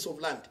get a piece of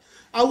land.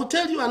 I will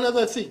tell you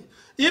another thing.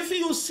 If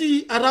you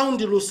see around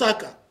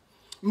Lusaka,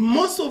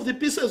 most of the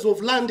pieces of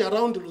land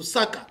around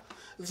Lusaka,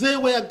 they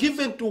were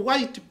given to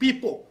white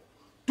people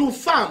to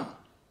farm.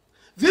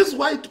 These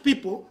white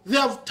people, they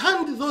have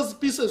turned those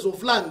pieces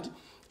of land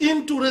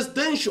into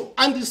residential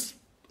and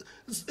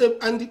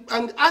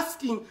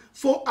asking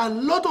for a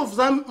lot of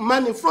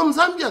money from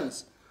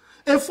Zambians.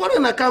 A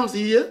foreigner comes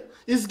here,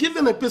 is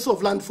given a piece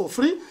of land for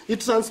free, he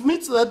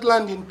transmits that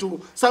land into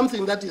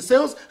something that he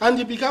sells, and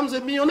he becomes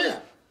a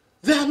millionaire.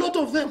 There are a lot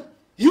of them.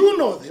 You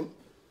know them.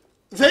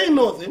 They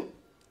know them.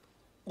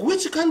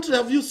 Which country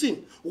have you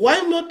seen? Why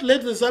not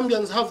let the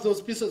Zambians have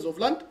those pieces of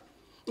land?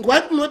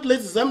 Why not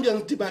let the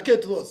Zambians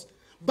demarcate those?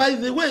 By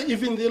the way,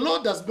 even the law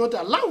does not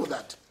allow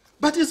that.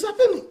 But it's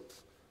happening.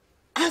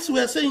 As we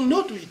are saying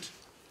no to it.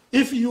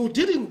 If you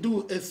didn't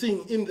do a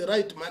thing in the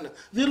right manner,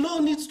 the law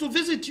needs to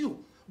visit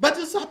you. But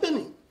it's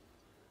happening.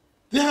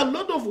 There are a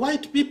lot of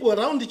white people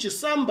around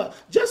Chisamba.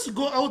 Just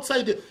go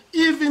outside.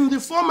 Even the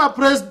former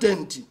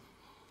president,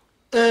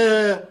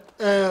 Mr.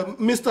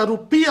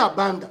 Rupia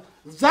Banda,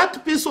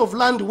 that piece of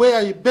land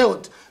where he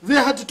built, they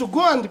had to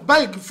go and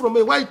beg from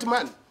a white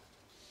man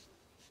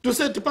to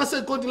say to pass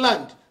a code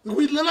land.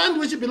 With the land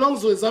which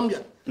belongs to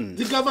Zambia,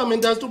 the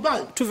government has to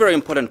buy. Two very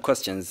important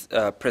questions,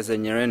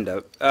 President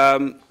Nyirenda.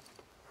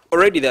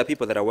 Already there are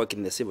people that are working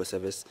in the civil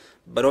service,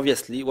 but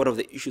obviously one of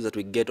the issues that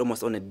we get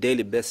almost on a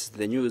daily basis in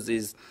the news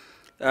is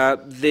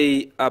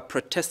they are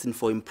protesting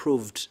for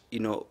improved,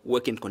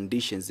 working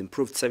conditions,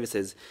 improved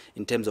services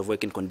in terms of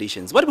working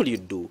conditions. What will you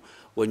do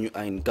when you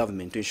are in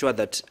government to ensure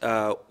that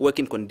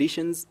working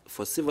conditions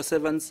for civil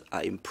servants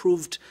are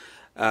improved,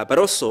 but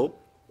also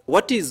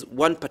what is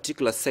one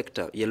particular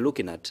sector you're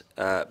looking at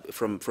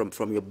from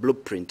your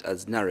blueprint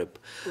as NAREP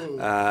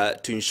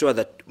to ensure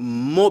that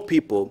more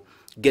people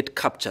get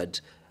captured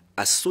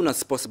as soon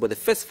as possible, the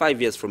first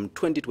 5 years from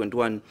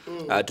 2021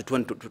 to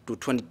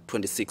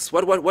 2026?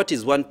 What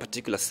is one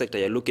particular sector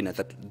you're looking at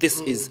that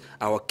this is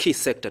our key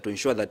sector to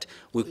ensure that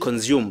we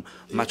consume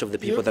much of the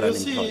people that are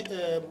unemployed?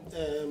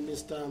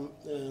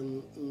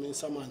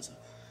 Mr. Mansa,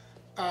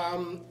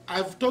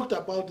 I've talked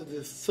about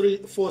the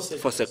four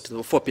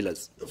sectors. Four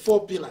pillars.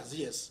 4 pillars,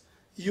 yes.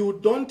 You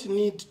don't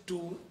need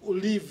to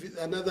leave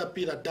another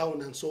pillar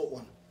down and so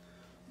on.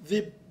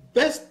 The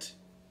best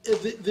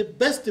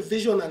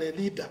visionary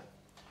leader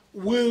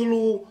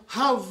will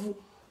have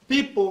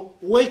people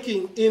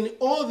working in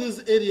all these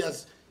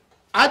areas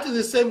at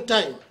the same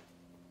time.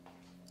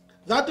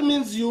 That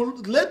means you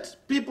let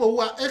people who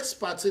are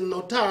experts in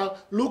Notal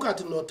look at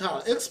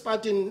Notal,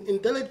 expert in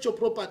intellectual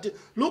property,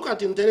 look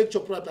at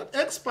intellectual property,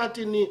 expert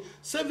in the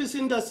service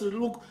industry,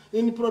 look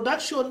in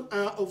production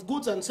of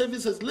goods and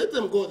services, let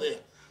them go there.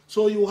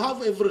 So you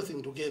have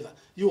everything together.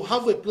 You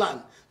have a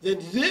plan. Then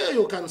there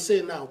you can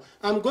say now,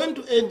 I'm going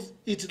to end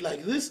it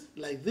like this,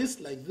 like this,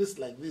 like this,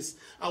 like this.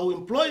 I will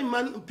employ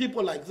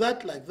people like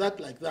that, like that,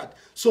 like that.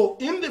 So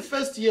in the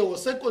first year or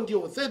second year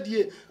or third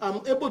year,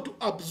 I'm able to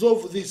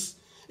absorb this.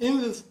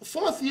 In the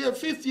 4th year,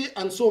 5th year,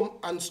 and so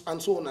on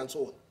and so on and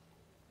so on.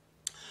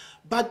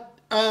 But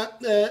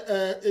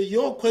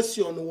your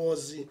question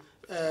was,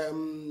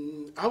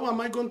 how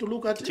am I going to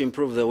look at it? To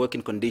improve the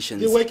working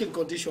conditions. The working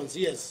conditions,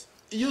 yes.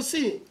 You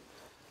see,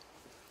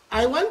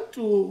 I want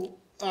to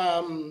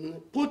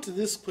put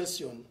this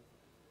question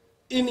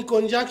in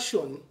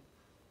conjunction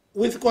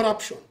with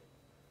corruption.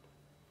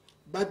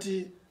 But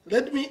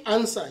let me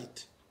answer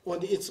it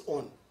on its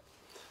own.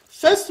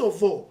 First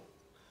of all,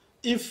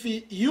 if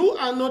you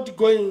are not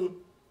going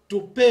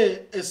to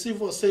pay a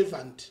civil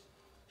servant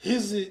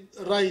his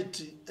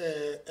right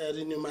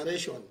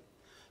remuneration,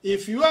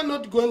 if you are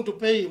not going to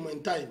pay him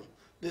in time,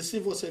 the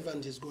civil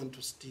servant is going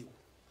to steal.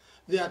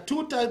 There are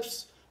 2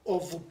 types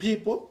of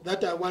people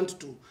that I want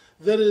to.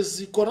 There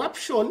is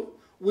corruption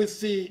with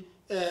the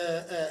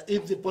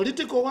in the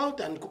political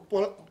world and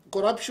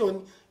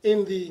corruption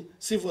in the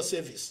civil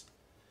service.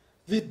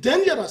 The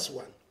dangerous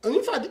one, and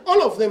in fact,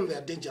 all of them, they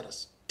are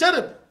dangerous,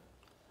 terrible.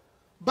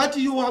 But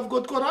you have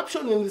got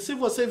corruption in the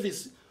civil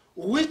service,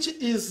 which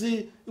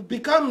is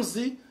becomes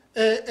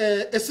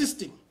a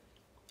system.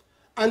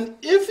 And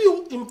if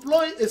you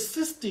employ a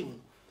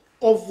system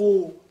of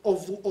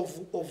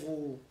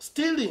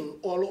stealing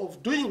or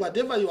of doing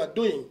whatever you are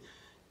doing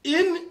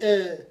in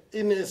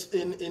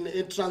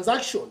a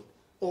transaction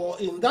or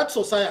in that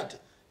society,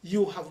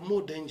 you have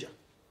more danger,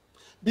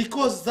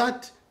 because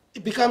that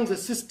it becomes a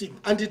system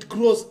and it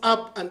grows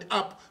up and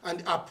up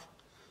and up.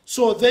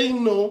 So they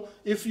know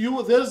if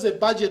there's a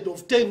budget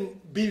of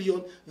 10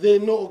 billion, they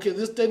know, okay,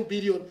 this 10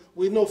 billion,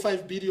 we know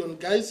 5 billion,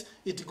 guys,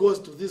 it goes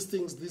to these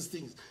things, these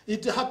things.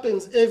 It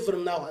happens every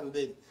now and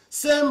then.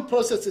 Same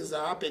processes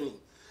are happening.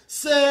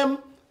 Same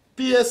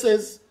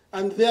PSs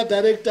and their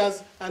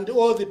directors and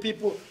all the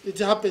people, it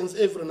happens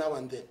every now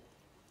and then.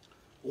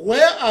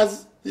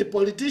 Whereas the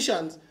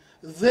politicians,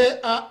 they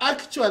are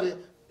actually,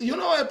 you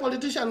know, a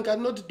politician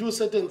cannot do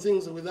certain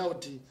things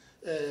without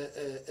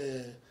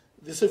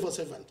the civil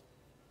servant.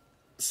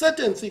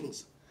 Certain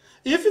things.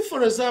 If,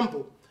 for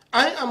example,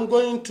 I am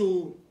going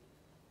to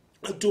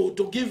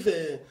give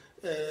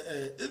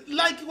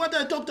like what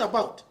I talked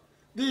about,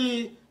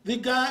 the Go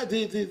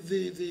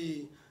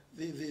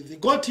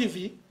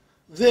TV,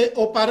 they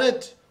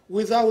operate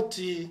without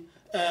a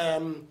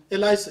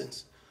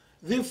license.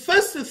 The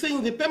first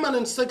thing, the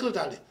permanent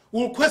secretary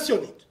will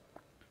question it.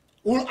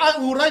 Will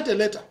write a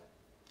letter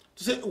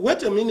to say,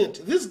 wait a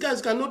minute, these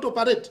guys cannot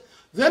operate.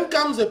 Then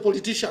comes a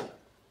politician.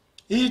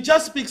 He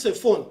just picks a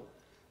phone.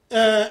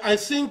 I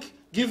think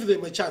give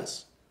them a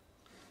chance.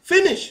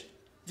 Finish.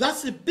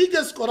 That's the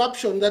biggest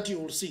corruption that you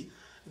will see.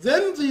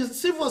 Then the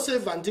civil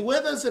servant,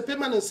 whether it's a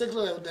permanent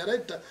secretary or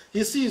director,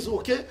 he sees,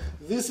 okay,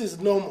 this is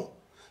normal.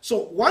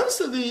 So once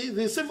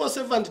the civil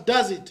servant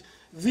does it,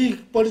 the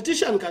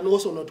politician can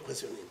also not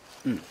question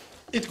him.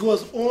 It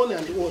goes on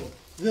and on.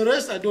 The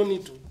rest I don't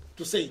need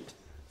to say it.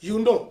 You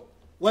know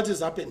what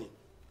is happening.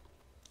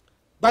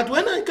 But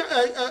when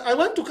I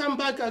want to come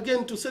back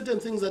again to certain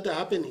things that are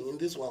happening in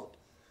this world.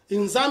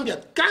 In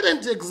Zambia,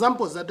 current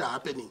examples that are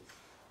happening.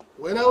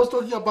 When I was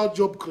talking about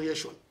job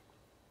creation.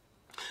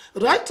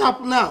 Right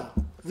up now,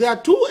 there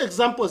are two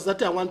examples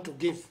that I want to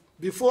give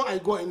before I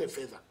go any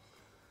further.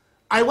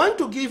 I want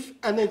to give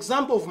an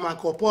example of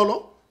Marco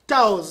Polo,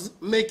 tiles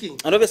making.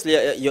 And obviously,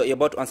 you're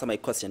about to answer my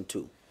question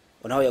too,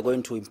 on how you're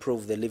going to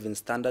improve the living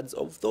standards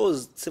of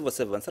those civil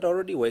servants that are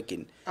already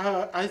working.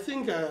 I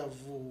think I have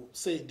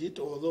said it,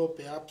 although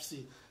perhaps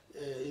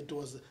it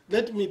was,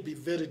 let me be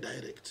very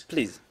direct.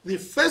 Please. The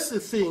first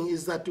thing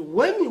is that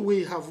when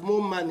we have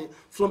more money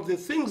from the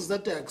things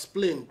that I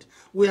explained,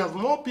 we have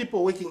more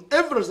people working.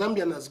 Every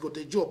Zambian has got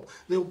a job.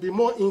 There will be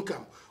more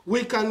income.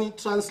 We can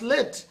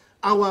translate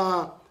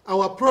our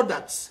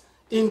products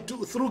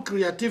through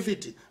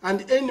creativity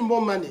and earn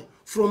more money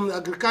from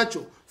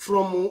agriculture,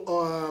 from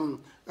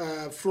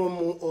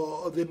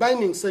the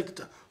mining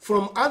sector,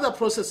 from other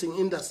processing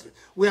industry.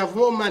 We have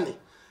more money.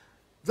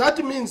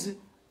 That means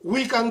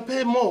we can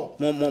pay more.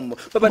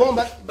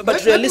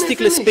 But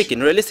realistically speaking,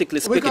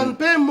 we can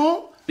pay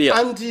more, yeah,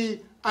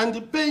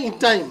 and pay in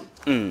time.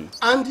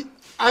 And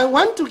I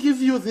want to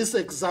give you this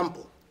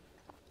example.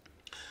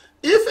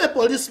 If a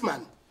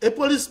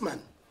policeman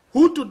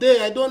who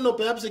today, I don't know,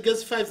 perhaps he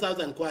gets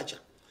 5,000 kwacha,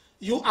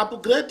 you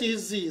upgrade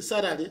his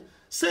salary,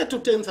 say to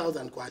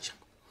 10,000 kwacha.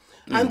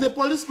 And the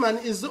policeman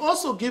is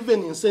also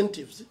given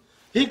incentives.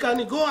 He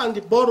can go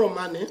and borrow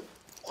money,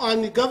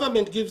 and the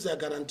government gives a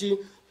guarantee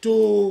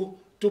to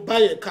buy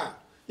a car.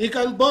 He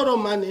can borrow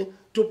money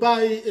to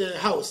buy a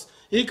house.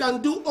 He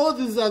can do all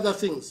these other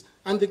things,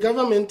 and the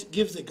government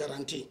gives a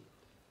guarantee.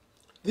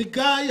 The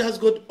guy has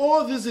got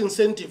all these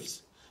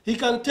incentives. He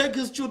can take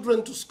his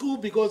children to school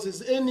because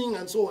he's earning,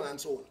 and so on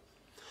and so on.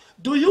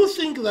 Do you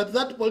think that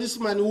that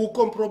policeman will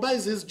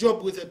compromise his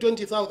job with a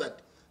 20,000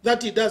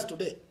 that he does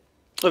today?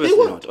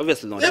 Obviously not.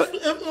 Obviously not.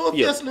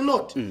 Obviously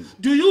not.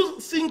 Do you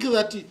think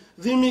that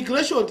the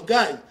immigration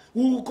guy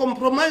will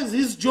compromise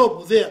his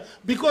job there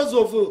because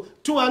of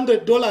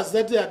 $200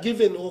 that they are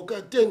given, or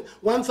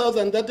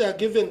 1,000 that they are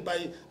given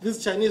by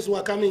these Chinese who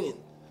are coming in?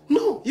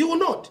 No, he will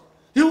not.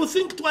 He will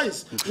think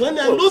twice. When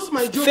I lose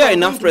my job, fair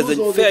enough,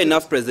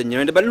 President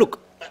Nyirenda. But look,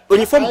 when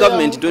you form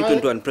government in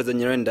 2021,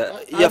 President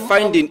Nyirenda, you're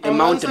finding a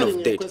mountain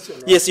of debt.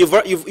 Yes, you've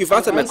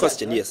answered my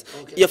question. Yes,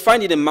 okay. You're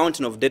finding a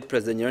mountain of debt,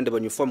 President Nyirenda.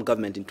 When you form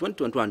government in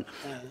 2021,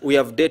 we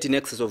have debt in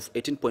excess of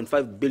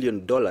 $18.5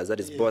 billion. That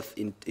is both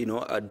in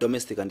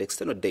domestic and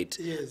external debt.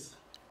 Yes.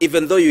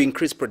 Even though you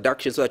increase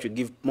production so that you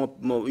give more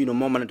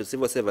money to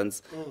civil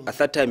servants, at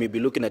that time you'll be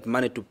looking at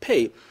money to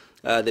pay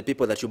the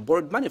people that you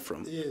borrowed money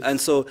from. Yes. And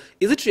so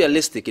is it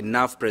realistic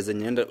enough,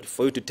 President Nyirenda,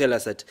 for you to tell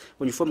us that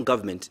when you form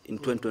government in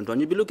 2021,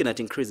 you'll be looking at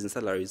increasing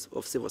salaries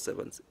of civil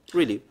servants?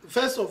 Really?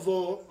 First of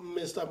all,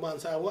 Mr.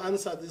 Mwansa, I will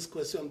answer this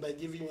question by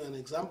giving you an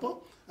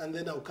example, and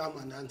then I'll come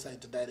and answer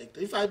it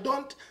directly. If I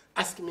don't,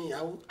 ask me,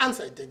 I will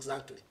answer it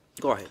exactly.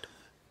 Go ahead.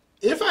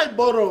 If I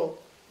borrow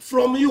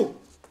from you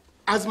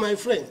as my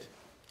friend,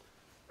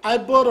 I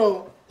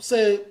borrow,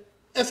 say,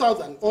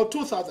 1,000 or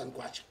 2,000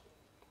 kwacha.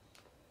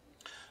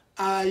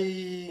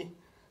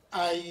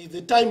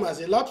 The time has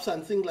elapsed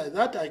and things like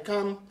that. I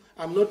come,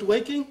 I'm not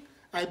working,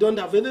 I don't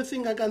have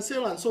anything I can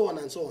sell, and so on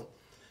and so on.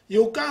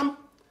 You come,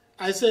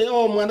 I say,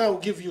 oh, Mwana, I'll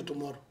give you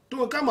tomorrow.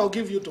 Come, I'll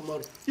give you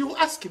tomorrow. You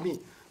ask me,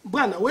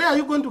 Bwana, where are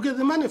you going to get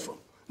the money from?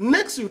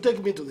 Next, you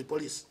take me to the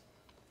police,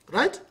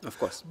 right? Of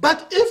course.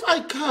 But if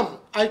I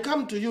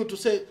come to you to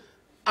say,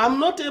 I'm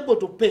not able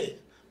to pay,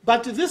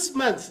 but this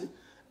month,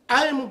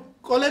 I'm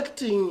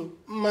collecting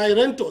my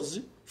rentals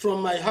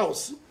from my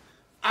house.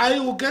 I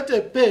will get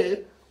a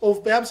pay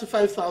of perhaps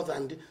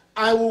 5,000.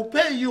 I will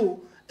pay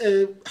you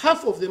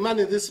half of the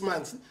money this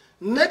month.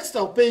 Next,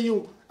 I'll pay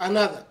you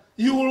another.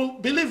 You will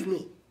believe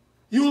me.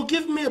 You will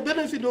give me a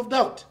benefit of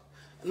doubt.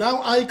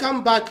 Now, I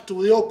come back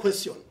to your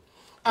question.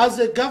 As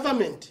a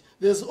government,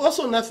 there's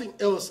also nothing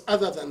else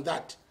other than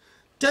that.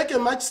 Take a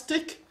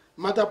matchstick,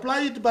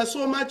 multiply it by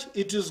so much,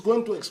 it is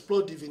going to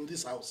explode even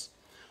this house.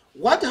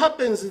 What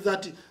happens is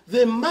that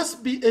there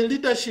must be a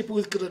leadership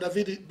with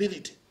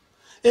credibility,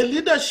 a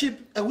leadership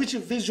which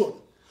vision,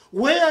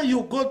 where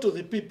you go to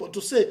the people to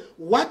say,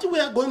 what we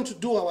are going to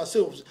do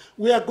ourselves,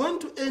 we are going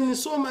to earn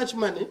so much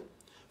money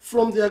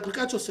from the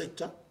agricultural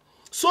sector,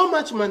 so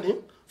much money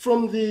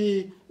from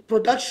the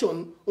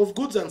production of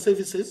goods and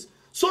services,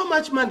 so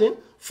much money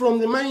from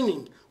the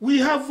mining. We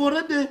have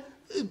already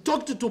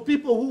talked to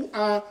people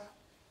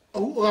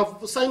who have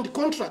signed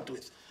contract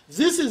with.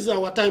 This is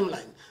our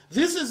timeline.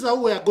 This is how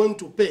we are going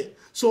to pay.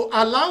 So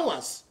allow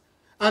us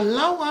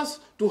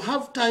to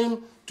have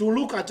time to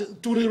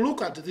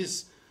relook at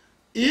this.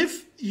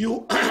 If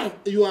you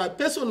you are a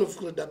person of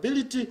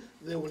credibility,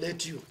 they will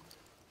let you.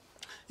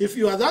 If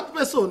you are that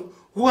person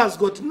who has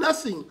got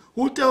nothing,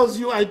 who tells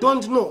you, I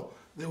don't know,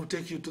 they will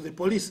take you to the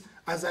police,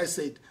 as I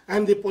said.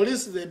 And the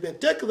police, they may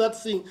take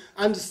that thing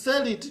and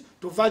sell it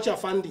to venture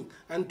funding.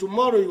 And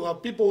tomorrow you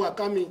have people who are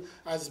coming,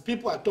 as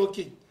people are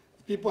talking,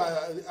 people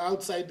are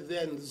outside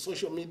there in the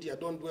social media,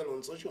 don't dwell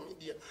on social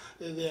media.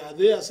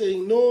 They are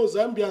saying, no,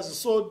 Zambia has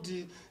sold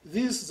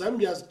this,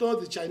 Zambia has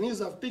told the Chinese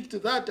have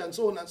picked that, and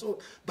so on and so on.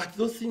 But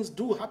those things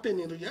do happen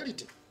in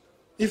reality.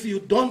 If you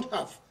don't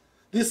have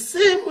the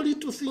same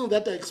little thing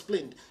that I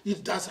explained,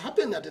 it does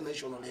happen at the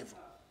national level.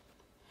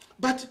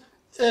 But,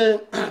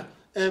 Mr.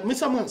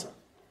 Mwansa,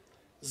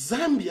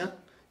 Zambia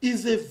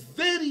is a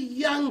very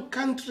young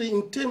country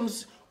in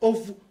terms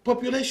of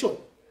population,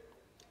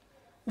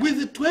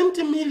 with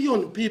 20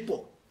 million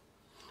people.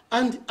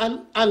 And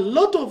a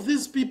lot of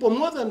these people,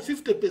 more than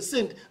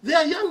 50%, they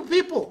are young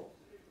people.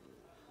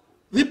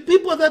 The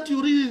people that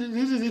you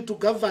really need to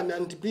govern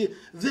and be,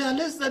 they are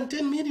less than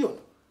 10 million.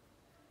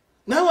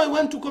 Now I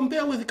want to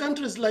compare with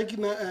countries like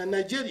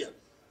Nigeria,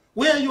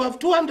 where you have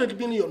 200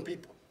 million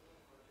people.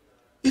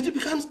 It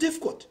becomes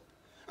difficult.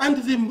 And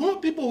the more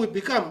people we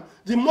become,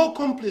 the more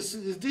complex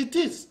it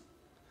is.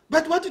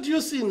 But what did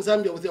you see in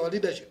Zambia with our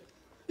leadership?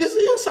 It's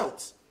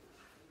insults.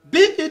 Be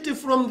it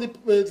from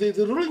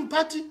the ruling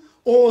party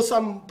or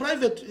some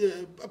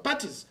private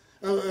parties,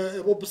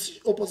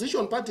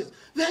 opposition parties.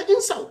 They are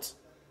insults.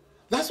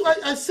 That's why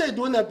I said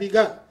when I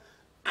began,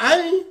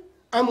 I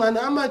am an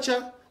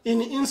amateur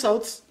in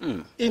insults,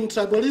 in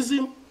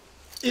tribalism,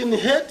 in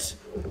hate,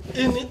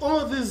 in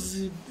all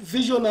these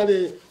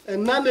visionary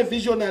and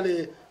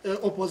non-visionary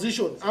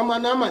opposition. I'm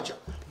an amateur.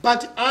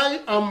 But I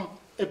am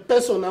a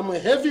person, I'm a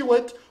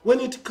heavyweight when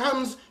it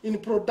comes in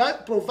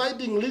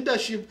providing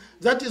leadership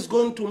that is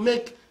going to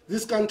make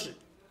this country,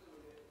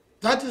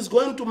 that is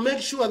going to make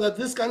sure that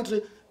this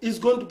country is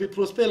going to be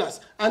prosperous.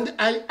 And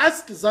I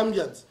ask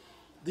Zambians,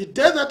 the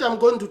day that I'm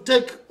going to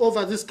take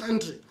over this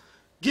country,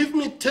 give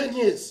me 10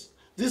 years,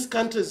 this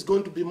country is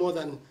going to be more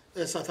than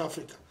South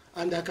Africa.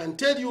 And I can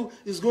tell you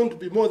it's going to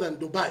be more than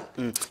Dubai,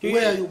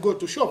 where you go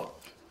to shop.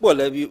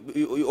 Well,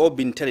 you all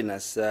been telling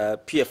us,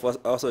 PF was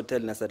also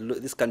telling us that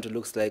this country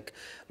looks like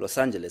Los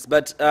Angeles.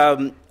 But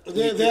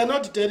they are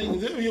not telling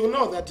you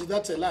know that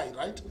that's a lie,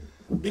 right?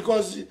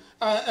 Because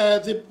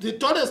the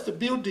tallest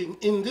building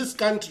in this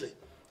country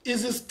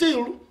is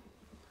still,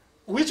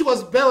 which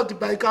was built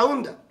by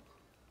Kaunda,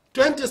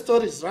 20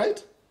 stories,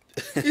 right?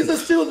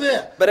 It's still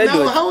there. But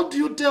now, how do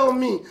you tell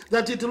me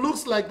that it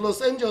looks like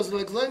Los Angeles,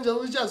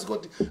 which has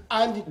got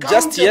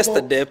just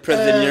yesterday,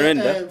 President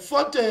Nyirenda,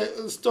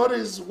 40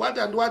 stories, what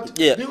and what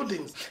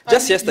buildings.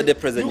 Just yesterday,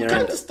 President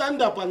Nyirenda. You can't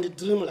stand up and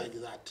dream like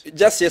that.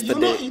 Just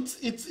yesterday. You know,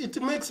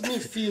 it makes me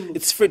feel.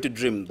 It's free to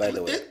dream, by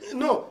the way.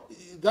 No,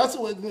 that's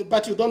what,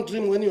 but you don't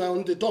dream when you are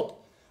on the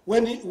top.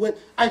 When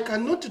I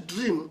cannot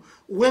dream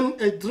when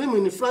I dream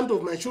in front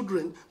of my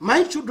children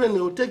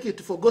will take it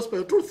for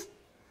gospel truth.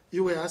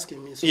 You were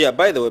asking me. So. Yeah,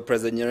 by the way,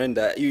 President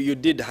Nyirenda, you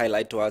did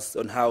highlight to us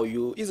on how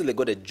you easily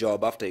got a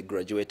job after you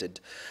graduated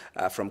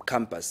from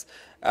campus.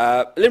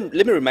 Let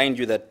me remind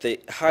you that the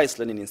highest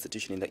learning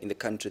institution in the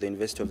country, the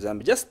University of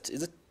Zambia, just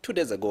 2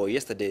 days ago,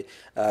 yesterday,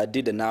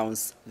 did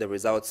announce the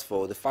results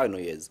for the final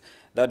years.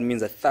 That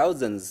means that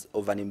thousands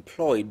of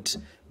unemployed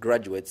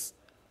graduates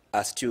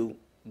are still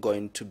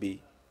going to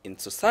be in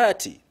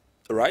society,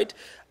 right?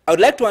 I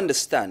would like to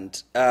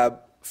understand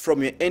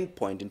from your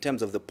endpoint in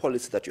terms of the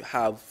policy that you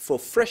have for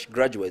fresh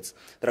graduates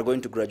that are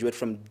going to graduate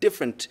from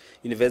different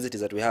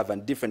universities that we have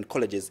and different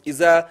colleges. Is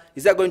there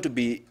going to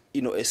be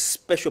a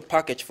special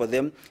package for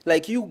them,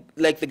 like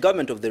the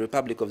government of the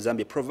Republic of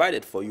Zambia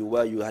provided for you,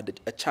 where you had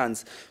a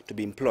chance to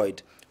be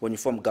employed when you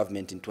formed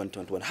government in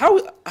 2021? How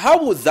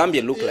would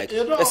Zambia look like,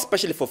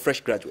 especially for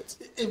fresh graduates?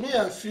 Me,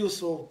 I feel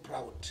so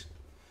proud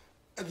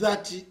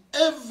that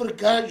every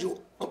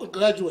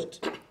graduate,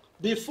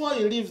 before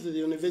he leaves the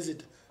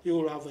university, you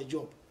will have a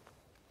job.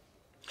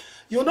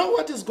 You know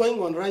what is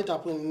going on right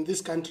up in this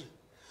country?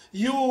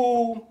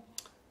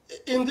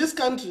 In this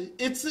country,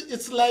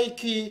 it's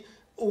like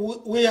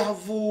we are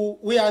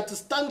at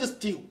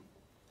standstill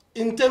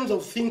in terms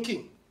of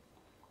thinking.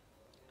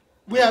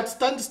 We are at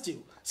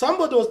standstill.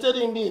 Somebody was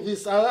telling me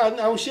this, and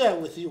I'll share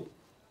with you.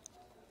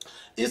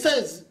 He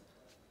says,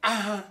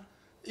 Mr.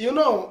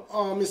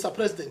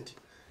 President,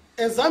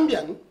 a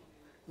Zambian,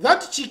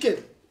 that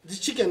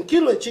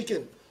kilo of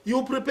chicken,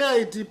 you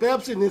prepare it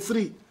perhaps in a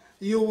 3.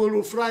 You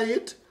will fry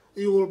it,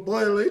 you will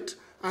boil it,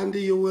 and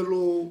you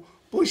will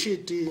push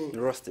it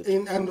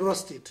in, and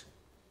roast it.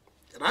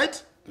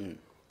 Right? Mm.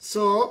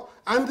 So,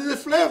 and the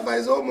flavor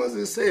is almost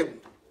the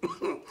same.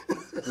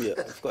 Yeah,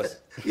 of course.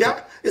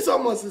 Yeah, it's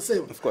almost the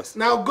same. Of course.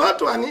 Now go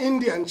to an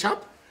Indian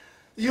chap,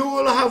 you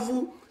will have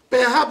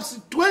perhaps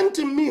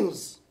 20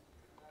 meals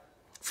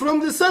from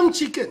the same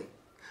chicken,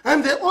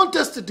 and they all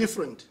taste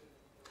different.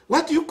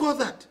 What do you call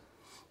that?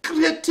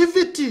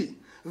 Creativity.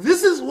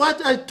 This is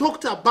what I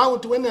talked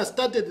about when I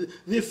started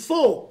the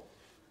 4.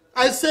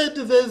 I said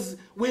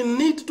we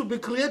need to be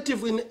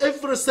creative in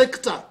every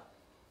sector.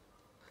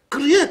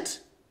 Create.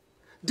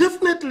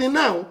 Definitely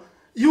now,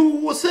 you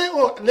will say,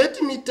 oh,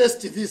 let me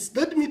test this,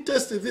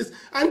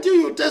 until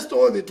you test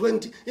all the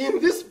 20. In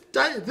this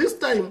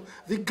time,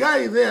 the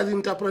guy there, the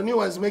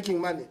entrepreneur, is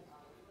making money.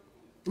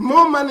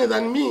 More money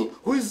than me,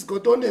 who has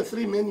got only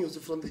 3 menus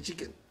from the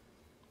chicken.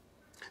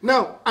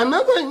 Now,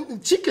 another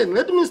chicken,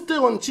 let me stay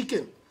on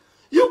chicken.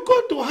 You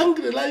go to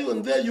Hungry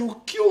Lion there,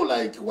 you queue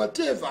like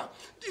whatever.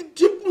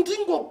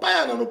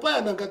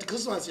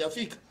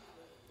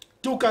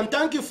 To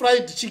Kentucky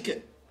Fried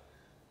Chicken.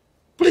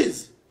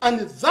 Please. And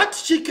that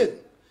chicken,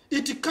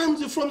 it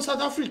comes from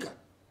South Africa.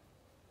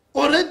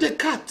 Already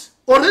cut,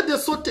 already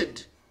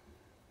sorted.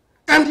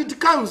 And it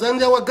comes,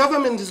 and our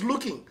government is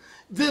looking.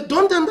 They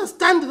don't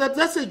understand that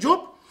that's a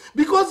job.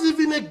 Because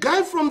even a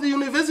guy from the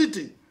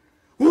university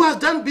who has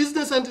done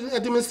business and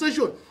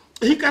administration,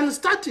 he can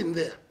start in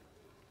there.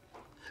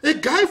 A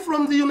guy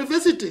from the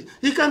university,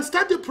 he can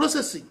start the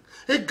processing.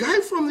 A guy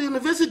from the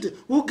university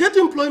will get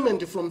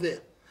employment from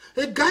there.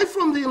 A guy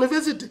from the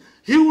university,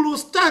 he will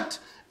start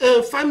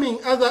farming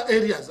other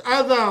areas,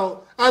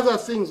 other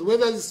things,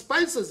 whether it's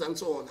spices and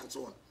so on and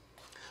so on.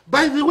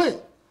 By the way,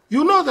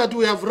 you know that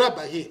we have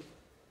rubber here.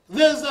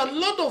 There's a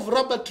lot of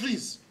rubber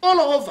trees all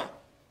over.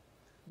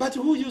 But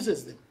who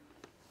uses them?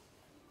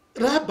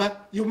 Rubber,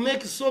 you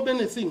make so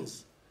many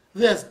things.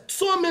 There's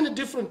so many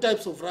different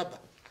types of rubber.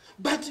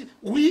 But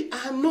we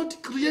are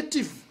not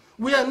creative.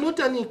 We are not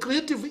an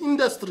creative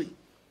industry.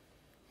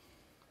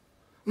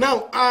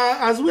 Now,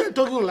 as we are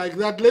talking like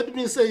that, let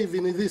me say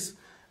even this.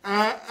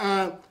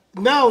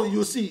 Now,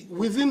 you see,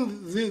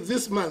 within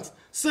this month,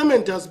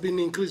 cement has been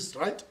increased,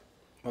 right?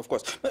 Of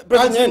course.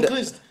 Has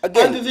increased.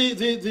 Again, and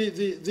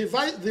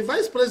the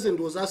vice president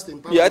was asked in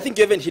Parliament. Yeah, I think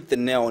you haven't hit the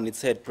nail on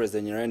its head,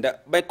 President Nyirenda.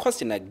 My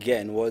question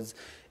again was,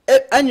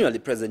 annually,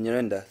 President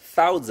Nyirenda,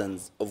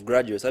 thousands of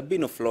graduates have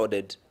been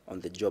offloaded on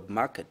the job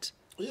market.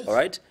 Yes. All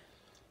right?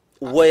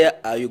 Where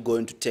are you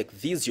going to take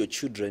these, your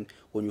children,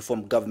 when you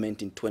form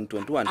government in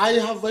 2021? I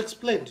have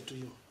explained to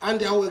you,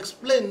 and I will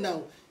explain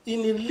now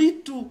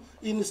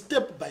in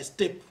step by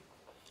step.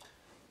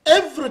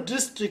 Every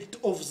district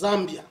of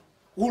Zambia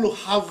will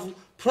have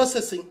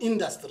processing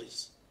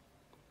industries.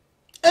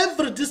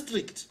 Every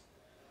district.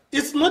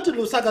 It's not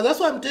Lusaka. That's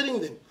what I'm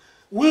telling them.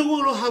 We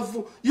will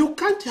have, you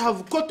can't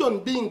have cotton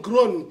being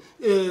grown,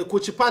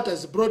 Chipata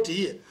is brought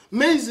here.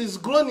 Maize is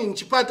grown in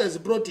Chipata is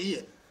brought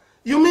here.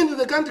 You mean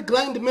they can't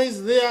grind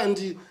maize there and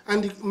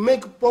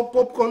make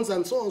popcorns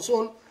and so on, so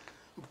on?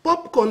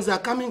 Popcorns are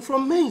coming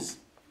from maize.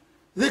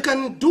 They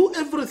can do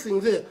everything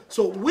there.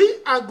 So we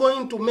are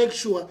going to make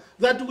sure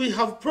that we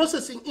have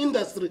processing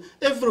industry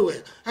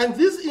everywhere. And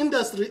this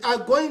industry are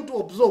going to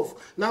absorb.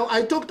 Now,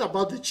 I talked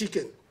about the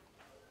chicken.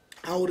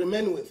 I will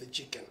remain with the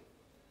chicken.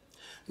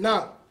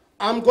 Now,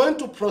 I'm going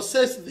to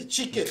process the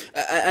chicken.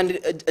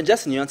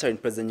 Just in your answer,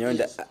 President Nyirenda,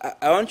 Yes.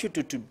 I want you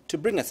to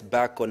bring us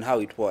back on how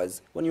it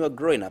was when you were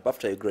growing up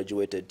after you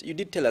graduated. You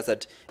did tell us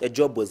that a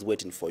job was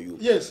waiting for you.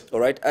 Yes.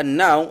 All right. And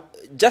now,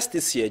 just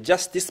this year,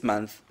 just this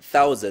month,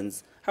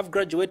 thousands have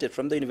graduated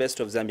from the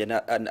University of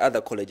Zambia and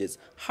other colleges.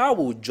 How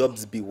will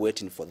jobs be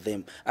waiting for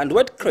them? And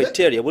what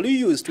criteria will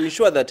you use to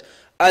ensure that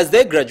as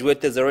they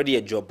graduate, there's already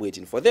a job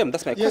waiting for them?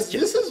 That's my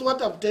question. Yes, this is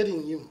what I'm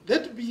telling you.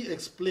 Let me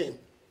explain.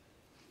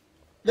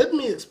 Let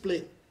me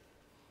explain.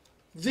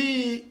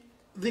 The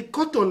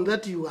cotton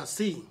that you are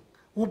seeing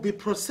will be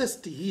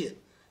processed here.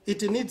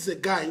 It needs a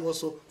guy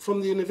also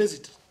from the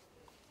university.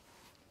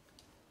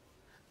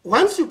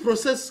 Once you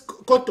process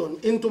cotton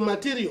into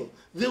material,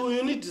 they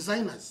will need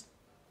designers.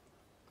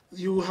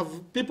 You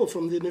have people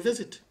from the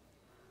university.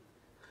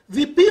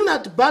 The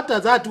peanut butter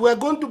that we're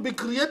going to be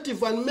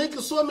creative and make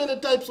so many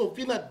types of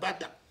peanut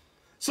butter.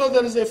 So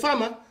there is a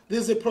farmer,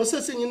 there's a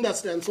processing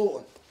industry and so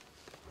on.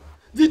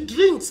 The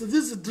drinks,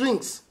 these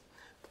drinks.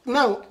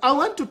 Now, I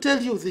want to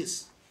tell you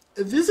this.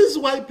 This is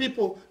why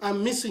people are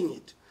missing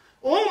it.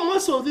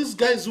 Most of these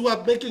guys who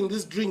are making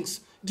these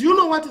drinks, do you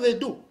know what they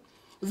do?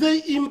 They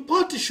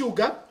import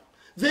sugar,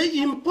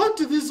 they import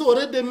this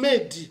already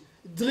made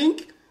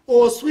drink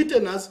or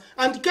sweeteners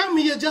and come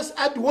here just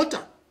add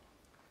water.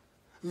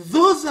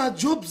 Those are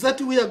jobs that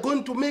we are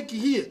going to make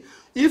here.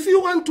 If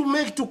you want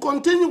to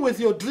continue with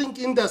your drink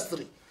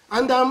industry,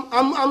 and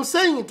I'm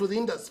saying it to the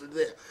industry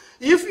there,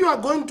 if you are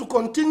going to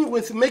continue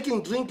with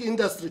making drink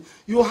industry,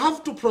 you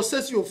have to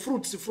process your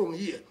fruits from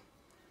here.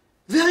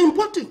 They are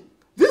importing.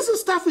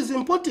 This stuff is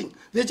importing.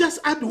 They just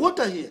add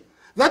water here.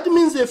 That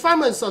means a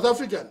farmer is South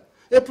African.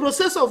 A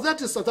processor of that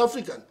is South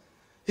African.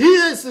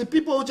 Here is the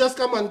people who just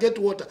come and get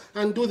water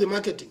and do the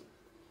marketing.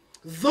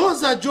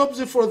 Those are jobs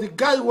for the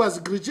guy who has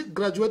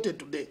graduated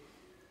today.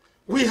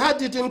 We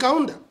had it in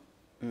Kaunda.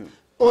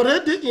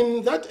 Already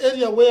in that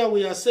area where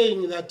we are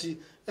saying that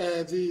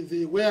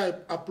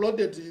where I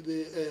uploaded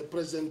the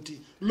President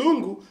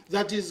Lungu,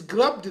 that is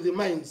grabbed the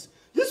mines.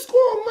 This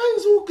core of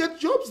mines will get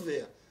jobs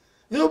there.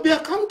 There will be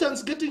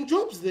accountants getting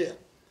jobs there.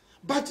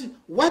 But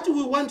what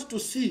we want to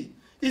see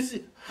is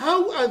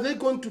how are they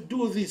going to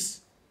do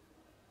this?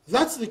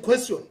 That's the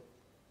question.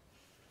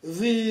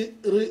 The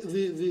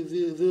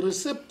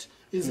recept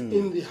is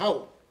in the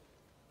how.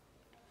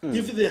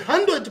 If they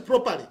handle it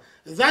properly,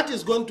 that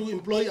is going to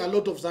employ a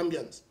lot of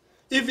Zambians.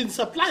 Even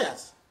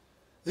suppliers,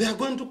 they are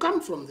going to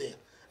come from there.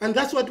 And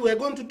that's what we are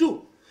going to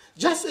do.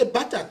 Just a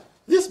button.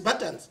 These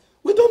buttons,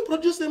 we don't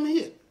produce them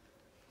here.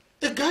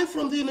 A guy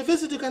from the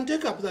university can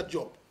take up that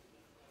job.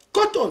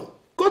 Cotton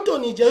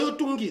ija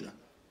yotungira,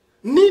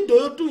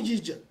 needle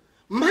yotungija,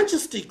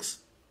 matchsticks,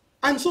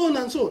 and so on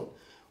and so on.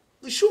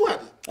 Sure.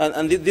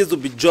 And these will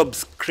be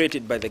jobs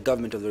created by the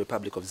government of the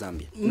Republic of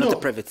Zambia, not the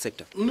private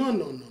sector.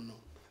 No.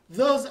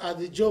 Those are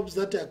the jobs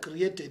that are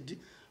created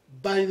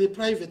by the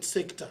private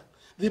sector.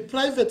 The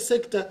private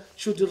sector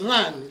should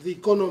run the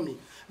economy.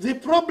 The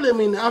problem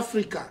in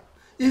Africa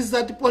is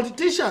that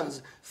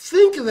politicians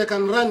think they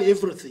can run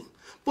everything.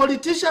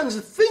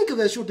 Politicians think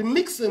they should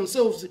mix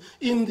themselves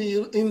in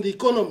the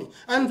economy.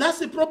 And that's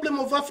the problem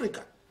of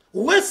Africa.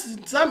 West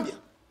Zambia.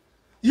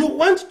 You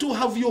want to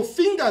have your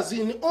fingers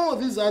in all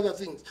these other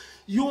things.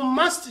 You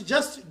must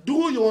just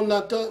do your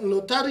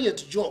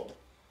notariate job.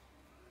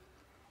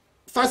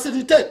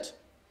 Facilitate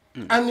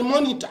and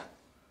monitor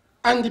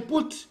and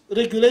put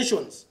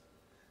regulations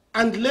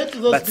and let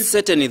those But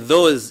certainly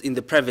those in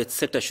the private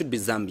sector should be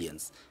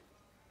Zambians.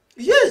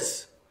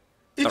 Yes.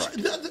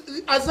 Right.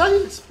 As I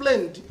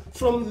explained,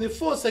 from the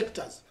 4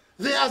 sectors,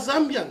 they are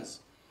Zambians.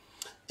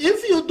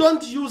 If you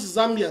don't use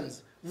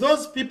Zambians,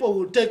 those people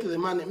will take the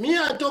money. Me,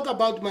 I talk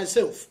about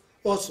myself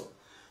also.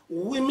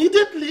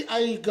 Immediately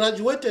I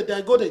graduated,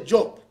 I got a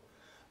job.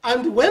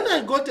 And when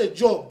I got a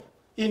job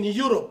in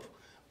Europe,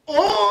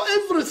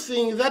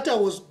 everything that I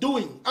was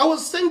doing, I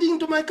was sending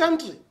to my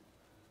country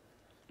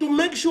to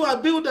make sure I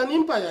build an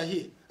empire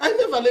here. I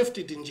never left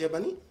it in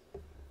Germany.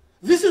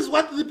 This is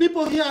what the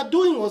people here are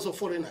doing, also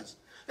foreigners.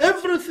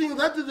 Everything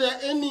that they are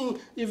earning,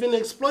 even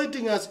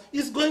exploiting us,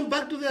 is going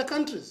back to their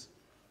countries.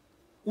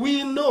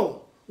 We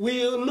know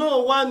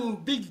one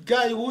big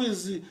guy who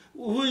is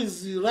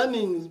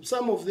running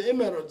some of the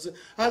Emirates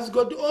has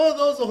got all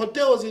those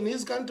hotels in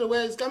his country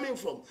where he's coming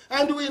from.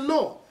 And we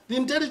know, the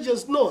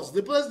intelligence knows,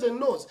 the president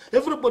knows,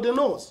 everybody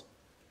knows.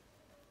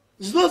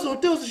 Those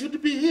hotels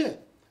should be here.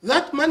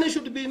 That money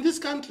should be in this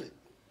country.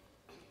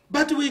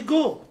 But we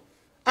go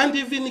and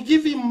even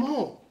give him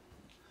more.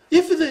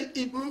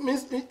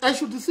 I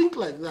should think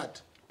like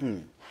that.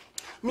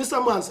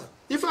 Mr. Mansa,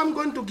 if I'm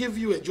going to give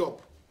you a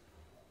job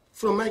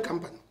from my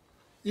company,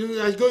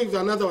 I go with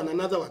another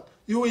one,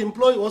 you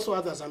employ also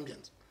other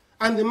Zambians,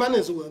 and the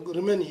money will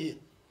remain here.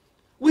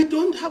 We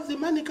don't have the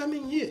money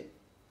coming here.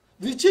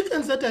 The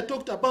chickens that I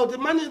talked about, the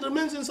money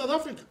remains in South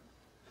Africa.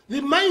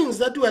 The mines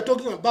that we are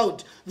talking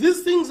about,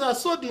 these things are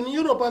sold in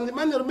Europe and the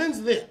money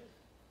remains there.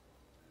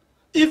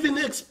 Even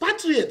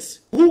expatriates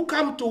who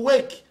come to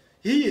work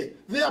here,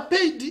 they are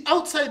paid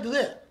outside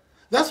there.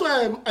 That's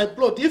why I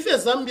applaud. If a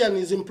Zambian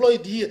is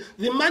employed here,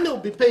 the money will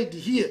be paid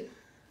here,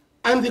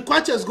 and the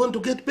kwacha is going to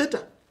get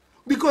better.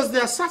 Because they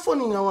are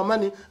siphoning our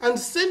money and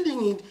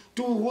sending it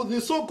to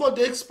the so-called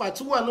experts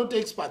who are not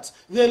experts.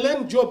 They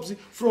learn jobs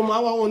from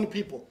our own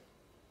people.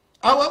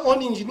 Our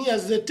own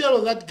engineers, they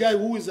tell that guy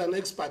who is an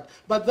expert,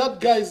 but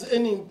that guy is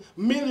earning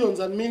millions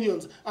and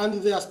millions, and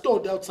they are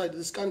stored outside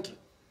this country.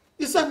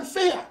 It's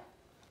unfair.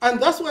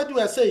 And that's what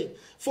we are saying.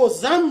 For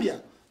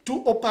Zambia to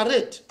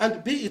operate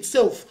and be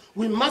itself,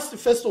 we must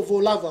first of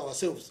all love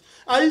ourselves.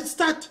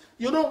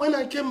 When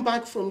I came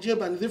back from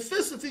Japan, the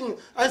first thing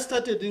I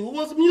started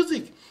was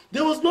music.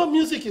 There was no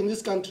music in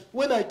this country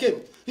when I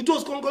came. It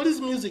was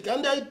Congolese music.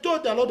 And I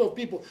told a lot of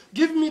people,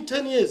 give me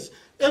 10 years,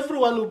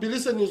 everyone will be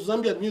listening to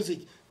Zambian music.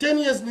 10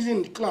 years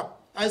in the club.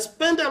 I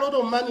spent a lot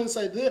of money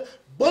inside there,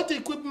 bought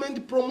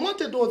equipment,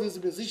 promoted all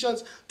these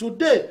musicians.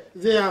 Today,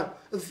 they are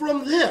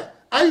from there.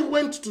 I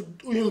went to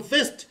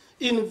invest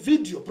in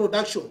video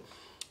production.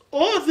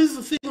 All these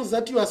things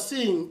that you are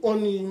seeing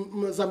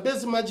on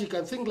Zambezi Magic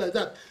and things like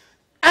that,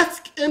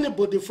 ask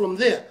anybody from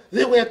there.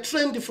 They were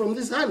trained from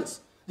these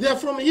hands. They are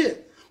from here.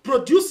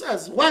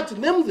 Producers, what?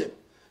 Name them.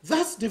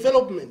 That's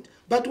development.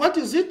 But what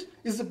is it?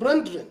 It's a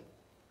brand drain.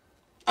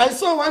 I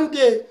saw one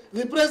day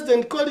the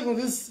president calling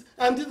this,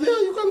 and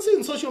there you can see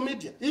in social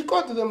media. He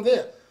called them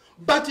there.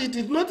 But he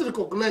did not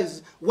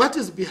recognize what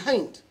is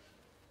behind.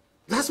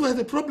 That's where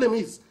the problem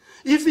is.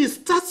 If he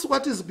starts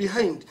what is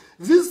behind,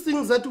 these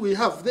things that we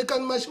have, they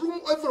can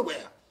mushroom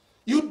everywhere.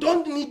 You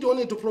don't need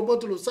only to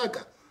promote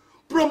Lusaka.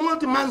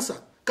 Promote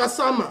Mansa,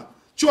 Kasama,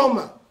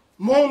 Choma,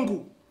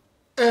 Mongu,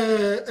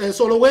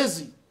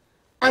 Solowezi,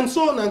 and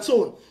so on and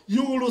so on.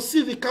 You will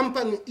see the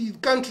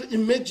country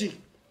emerging.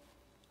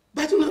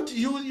 But not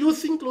you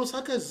think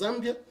Lusaka is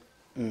Zambia?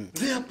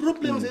 There are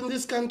problems in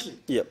this country.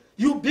 Yep.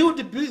 You build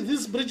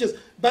these bridges.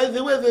 By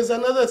the way, there's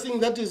another thing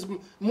that is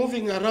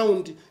moving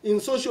around in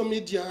social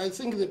media. I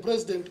think the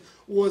president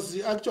was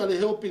actually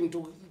helping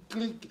to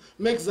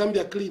make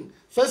Zambia clean.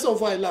 First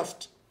of all, I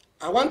laughed.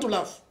 I want to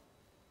laugh.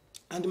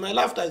 And my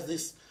laughter is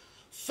this.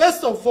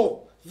 First of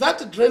all,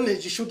 that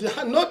drainage should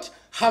not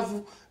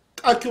have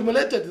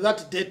accumulated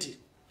that dirty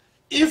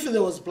if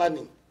there was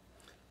planning.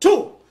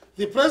 Two,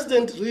 the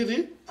president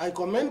really, I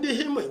commended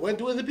him, he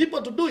went with the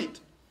people to do it.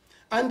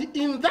 And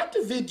in that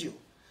video,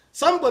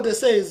 somebody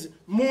says,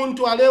 Muntu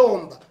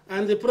aleomba,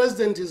 and the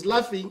president is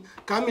laughing,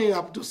 coming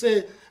up to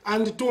say,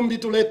 and tumbi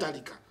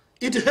tuletalika.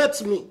 It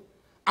hurts me.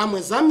 I'm a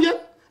Zambian,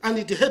 and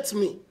it hurts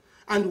me.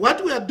 And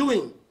what we are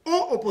doing,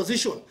 all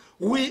opposition,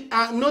 we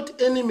are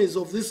not enemies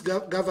of this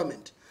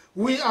government.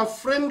 We are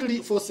friendly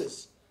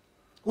forces.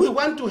 We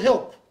want to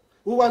help.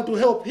 We want to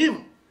help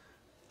him.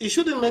 He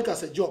shouldn't make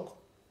us a joke.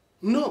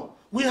 No,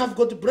 we have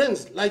got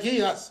brains like he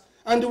has,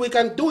 and we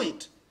can do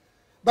it.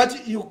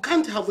 But you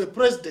can't have a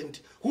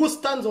president who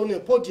stands on a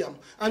podium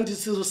and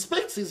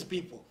disrespects his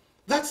people.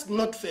 That's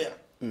not fair.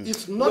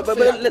 It's not fair.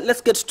 But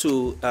let's get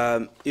to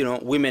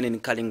women in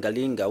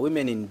Kalingalinga,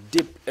 women in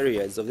deep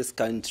areas of this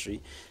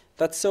country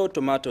that sell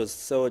tomatoes,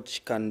 sell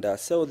chikanda,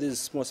 sell these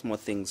small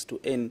things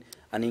to earn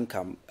an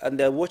income. And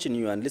they're watching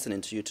you and listening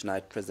to you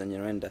tonight, President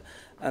Nyirenda,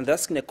 and they're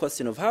asking a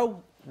question of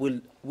how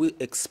will we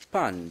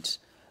expand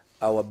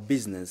our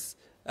business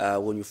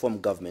when you form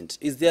government?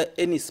 Is there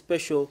any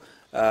special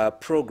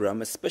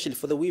program, especially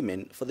for the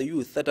women, for the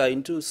youth that are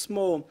into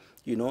small,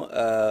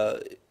 that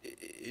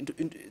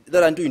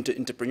are into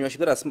entrepreneurship,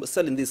 that are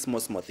selling these small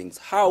things?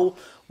 How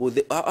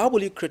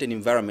will you create an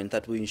environment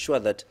that will ensure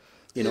that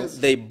yes,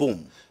 they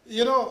boom?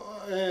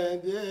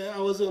 I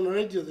was on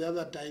radio the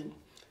other time.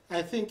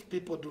 I think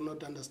people do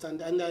not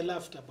understand, and I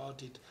laughed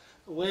about it,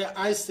 where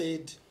I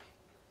said,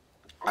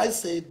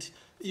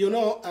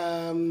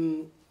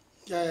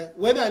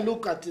 when I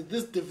look at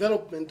this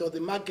development of the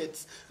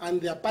markets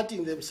and they are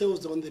patting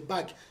themselves on the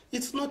back,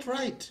 it's not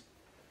right.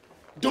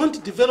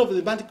 Don't develop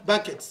the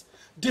markets.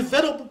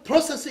 Develop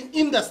processing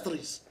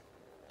industries.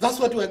 That's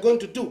what we are going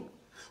to do.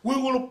 We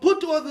will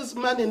put all this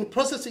money in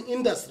processing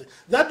industry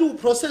that will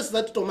process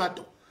that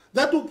tomato,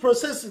 that will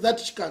process that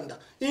chikanda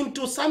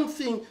into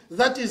something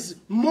that is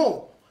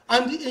more,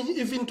 and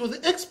even to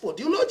the export.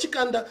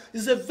 Chikanda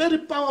is a very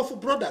powerful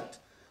product,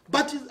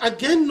 but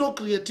again, no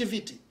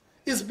creativity.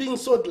 Is being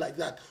sold like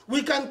that.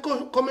 We can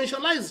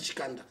commercialize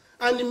chikanda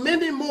and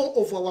many more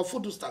of our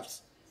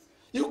foodstuffs.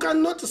 You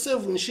cannot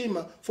save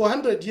Nshima for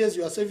 100 years,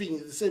 you are saving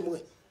it the same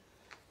way.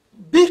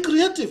 Be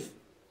creative,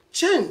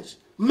 change,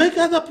 make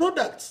other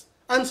products,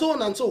 and so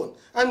on,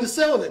 and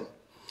sell them.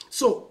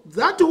 So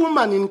that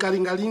woman in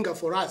Kalingalinga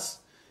for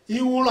us,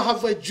 he will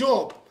have a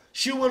job,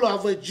 she will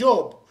have a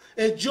job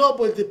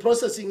with the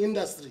processing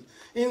industry.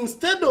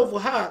 Instead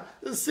of her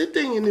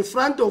sitting in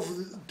front of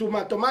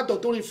tomato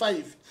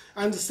 35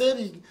 and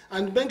selling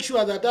and make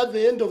sure that at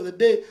the end of the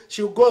day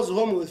she goes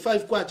home with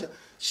 5 kwacha,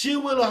 she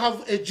will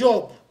have a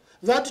job.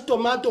 That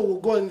tomato will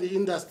go in the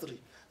industry.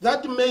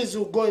 That maize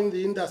will go in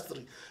the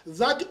industry.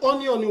 That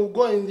onion will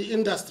go in the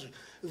industry.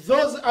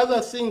 Those other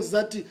things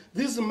that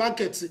these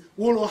markets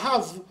will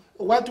have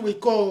what we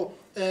call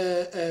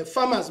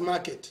farmers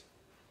market.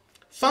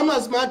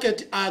 Farmers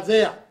market are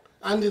there.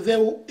 and they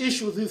will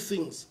issue these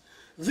things.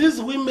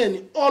 These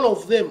women, all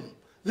of them,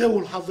 they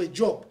will have a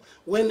job.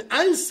 When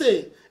I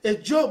say a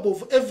job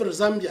of every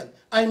Zambian,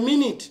 I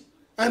mean it.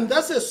 And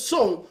that's a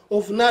song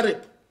of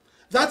NAREP.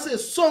 That's a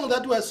song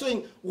that we are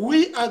saying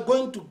we are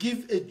going to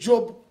give a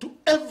job to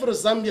every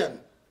Zambian.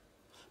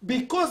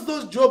 Because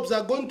those jobs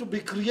are going to be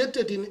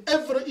created in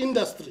every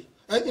industry,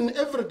 in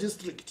every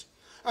district.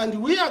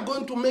 And we are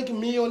going to make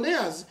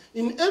millionaires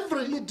in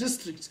every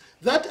district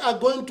that are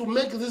going to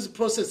make these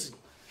processing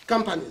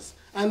companies.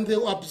 And they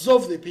will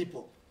absorb the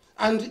people.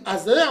 And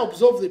as they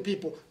absorb the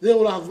people, they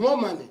will have more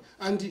money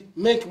and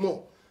make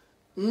more.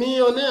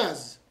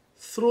 Millionaires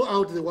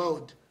throughout the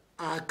world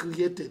are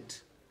created.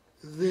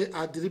 They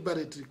are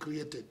deliberately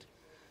created.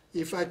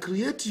 If I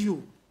create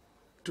you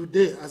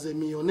today as a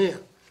millionaire,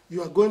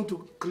 you are going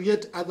to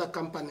create other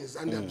companies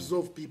and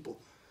absorb people.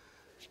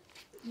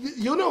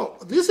 You know,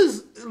 this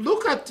is,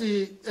 look at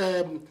the,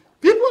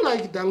 people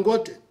like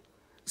Dangote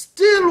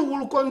still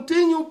will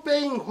continue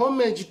paying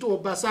homage to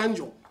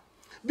Obasanjo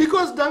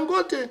because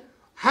Dangote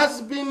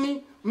has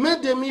been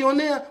made a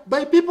millionaire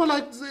by people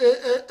like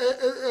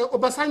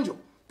Obasanjo,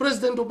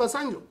 President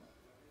Obasanjo.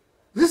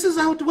 This is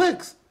how it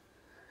works.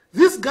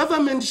 This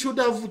government should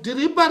have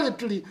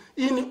deliberately,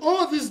 in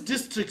all these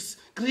districts,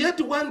 create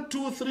 1,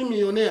 2, 3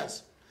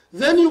 millionaires.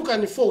 Then you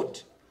can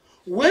afford.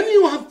 When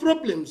you have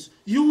problems,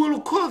 you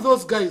will call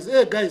those guys,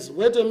 hey guys,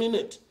 wait a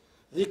minute.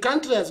 The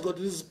country has got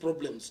these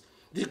problems.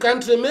 The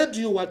country made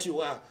you what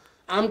you are.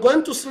 I'm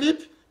going to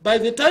sleep. By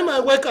the time I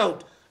wake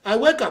up, I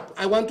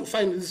want to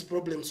find this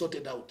problem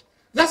sorted out.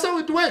 That's how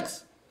it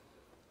works.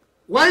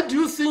 Why do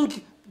you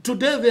think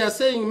today they are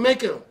saying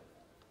Merkel?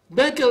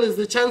 Merkel is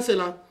the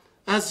chancellor,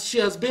 as she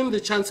has been the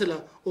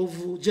chancellor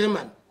of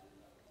Germany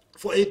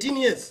for 18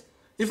 years,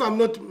 if I'm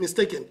not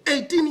mistaken.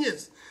 18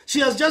 years. She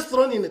has just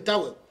thrown in a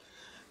towel.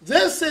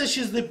 They say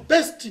she's the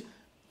best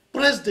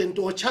president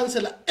or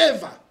chancellor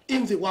ever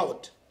in the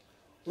world.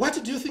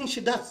 What do you think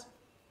she does?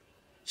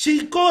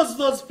 She calls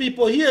those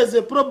people, here's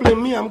a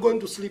problem, me, I'm going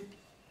to sleep.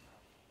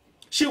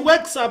 She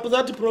wakes up,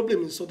 that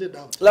problem is sorted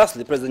out.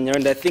 Lastly, President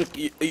Nyirenda, I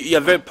think you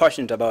are very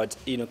passionate about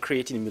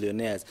creating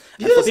millionaires.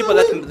 And yes, for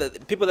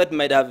people that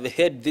might have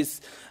heard this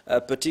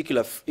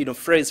particular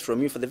phrase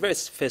from you for the very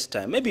first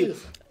time, maybe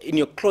yes, in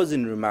your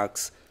closing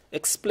remarks,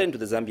 explain to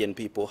the Zambian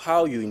people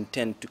how you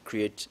intend to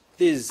create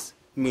these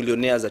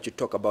millionaires that you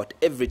talk about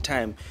every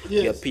time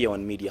yes, you appear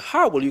on media.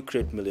 How will you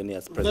create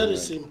millionaires, President? Very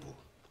simple.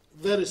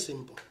 Very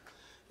simple.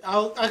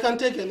 I can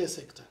take any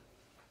sector.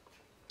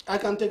 I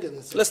can take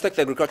any sector. Let's take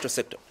the agriculture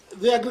sector.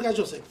 The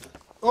agriculture sector.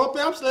 Or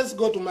perhaps let's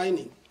go to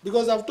mining,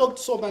 because I've talked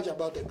so much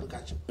about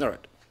agriculture. All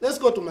right. Let's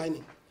go to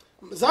mining.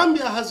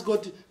 Zambia has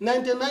got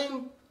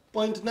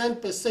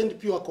 99.9%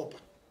 pure copper.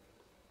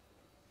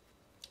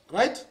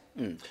 Right?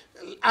 Mm.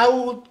 I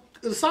would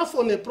surf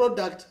on a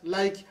product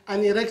like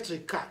an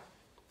electric car.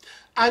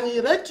 An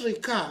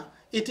electric car,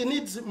 it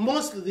needs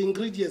most of the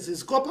ingredients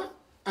is copper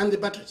and the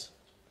batteries.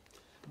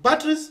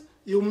 Batteries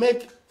you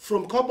make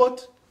from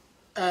cobalt,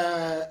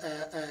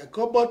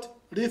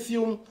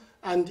 lithium,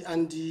 and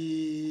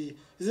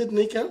is it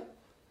nickel?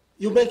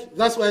 You make,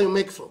 that's where you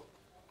make from.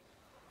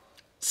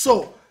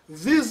 So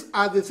these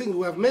are the things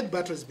we have made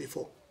batteries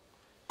before.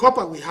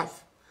 Copper we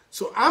have.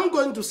 So I'm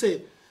going to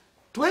say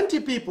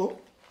 20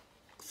 people,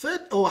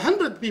 30 or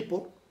 100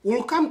 people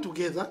will come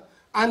together,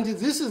 and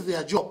this is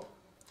their job.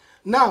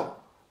 Now,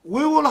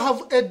 we will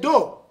have a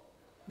door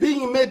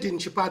being made in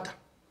Chipata,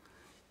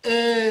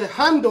 a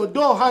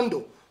door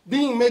handle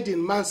being made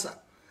in Mansa,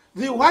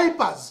 the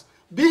wipers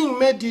being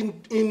made in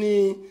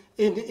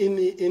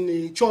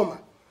Choma,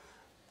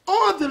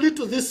 all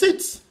the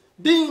seats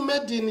being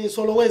made in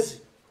Solowezi.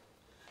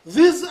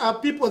 These are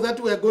people that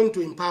we are going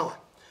to empower.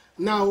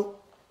 Now,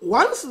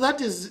 once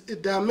that is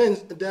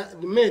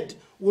made,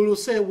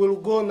 we'll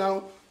go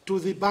now to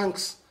the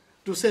banks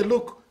to say,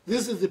 look,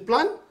 this is the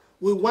plan.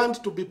 We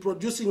want to be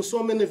producing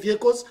so many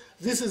vehicles.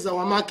 This is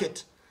our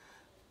market.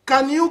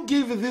 Can you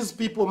give these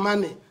people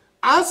money?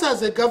 Us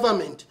as a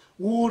government,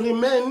 we will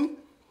remain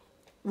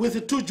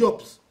with 2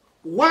 jobs.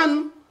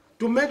 1,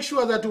 to make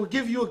sure that we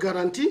give you a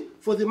guarantee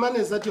for the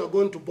monies that you are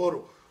going to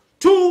borrow.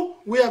 2,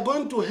 we are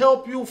going to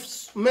help you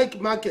make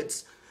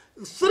markets.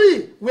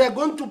 3, we are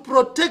going to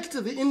protect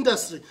the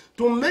industry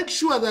to make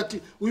sure that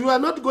we are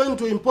not going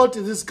to import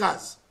these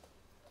cars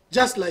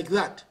just like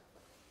that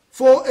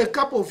for a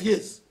couple of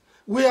years.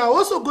 We are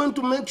also going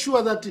to make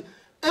sure that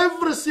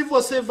every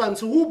civil servant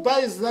who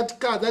buys that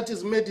car that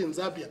is made in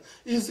Zambia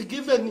is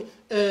given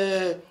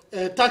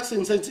tax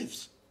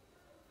incentives,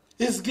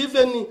 is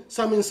given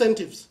some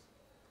incentives.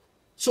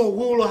 So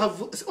we will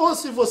have all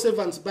civil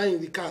servants buying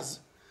the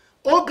cars.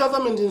 All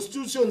government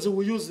institutions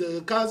will use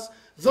the cars.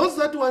 Those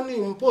that want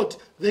to import,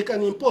 they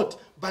can import,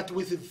 but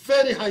with a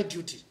very high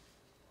duty.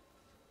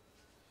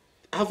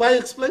 Have I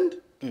explained?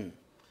 Mm.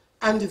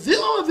 And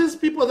all these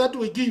people that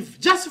we give,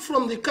 just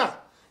from the car,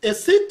 a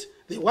seat,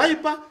 the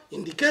wiper,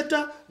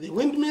 indicator, the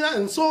windmill,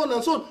 and so on,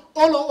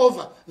 all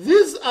over.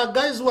 These are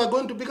guys who are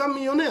going to become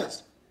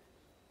millionaires.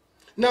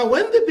 Now,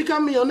 when they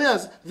become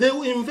millionaires, they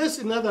will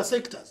invest in other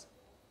sectors.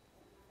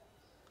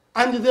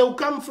 and they'll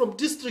come from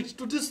district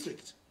to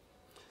district.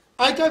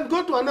 I can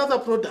go to another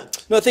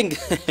product. No, I think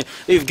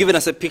you've given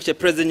us a picture.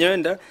 President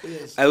Nyirenda,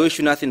 Yes. I wish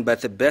you nothing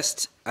but the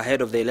best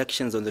ahead of the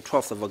elections on the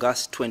 12th of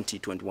August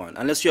 2021.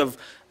 Unless you have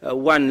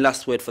one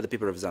last word for the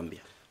people of Zambia.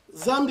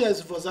 Zambia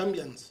is for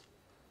Zambians.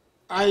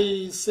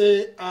 I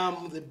say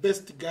I'm the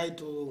best guy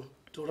to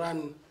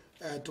run,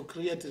 to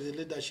create the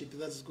leadership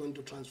that's going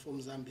to transform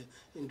Zambia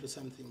into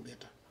something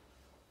better.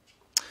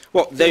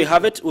 Well, there you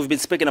have it. We've been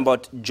speaking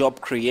about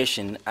job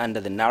creation under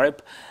the NAREP,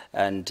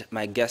 and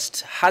my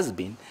guest has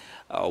been,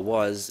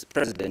 was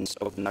President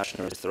of the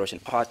National Restoration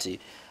Party,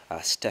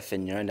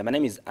 Stephen Nyirenda. My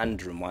name is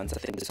Andrew Mwanza.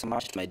 Thank you so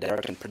much to my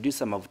director and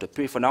producer, Mavuto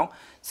Piri. For now,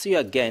 see you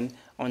again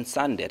on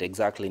Sunday at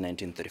exactly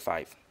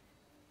 19:35.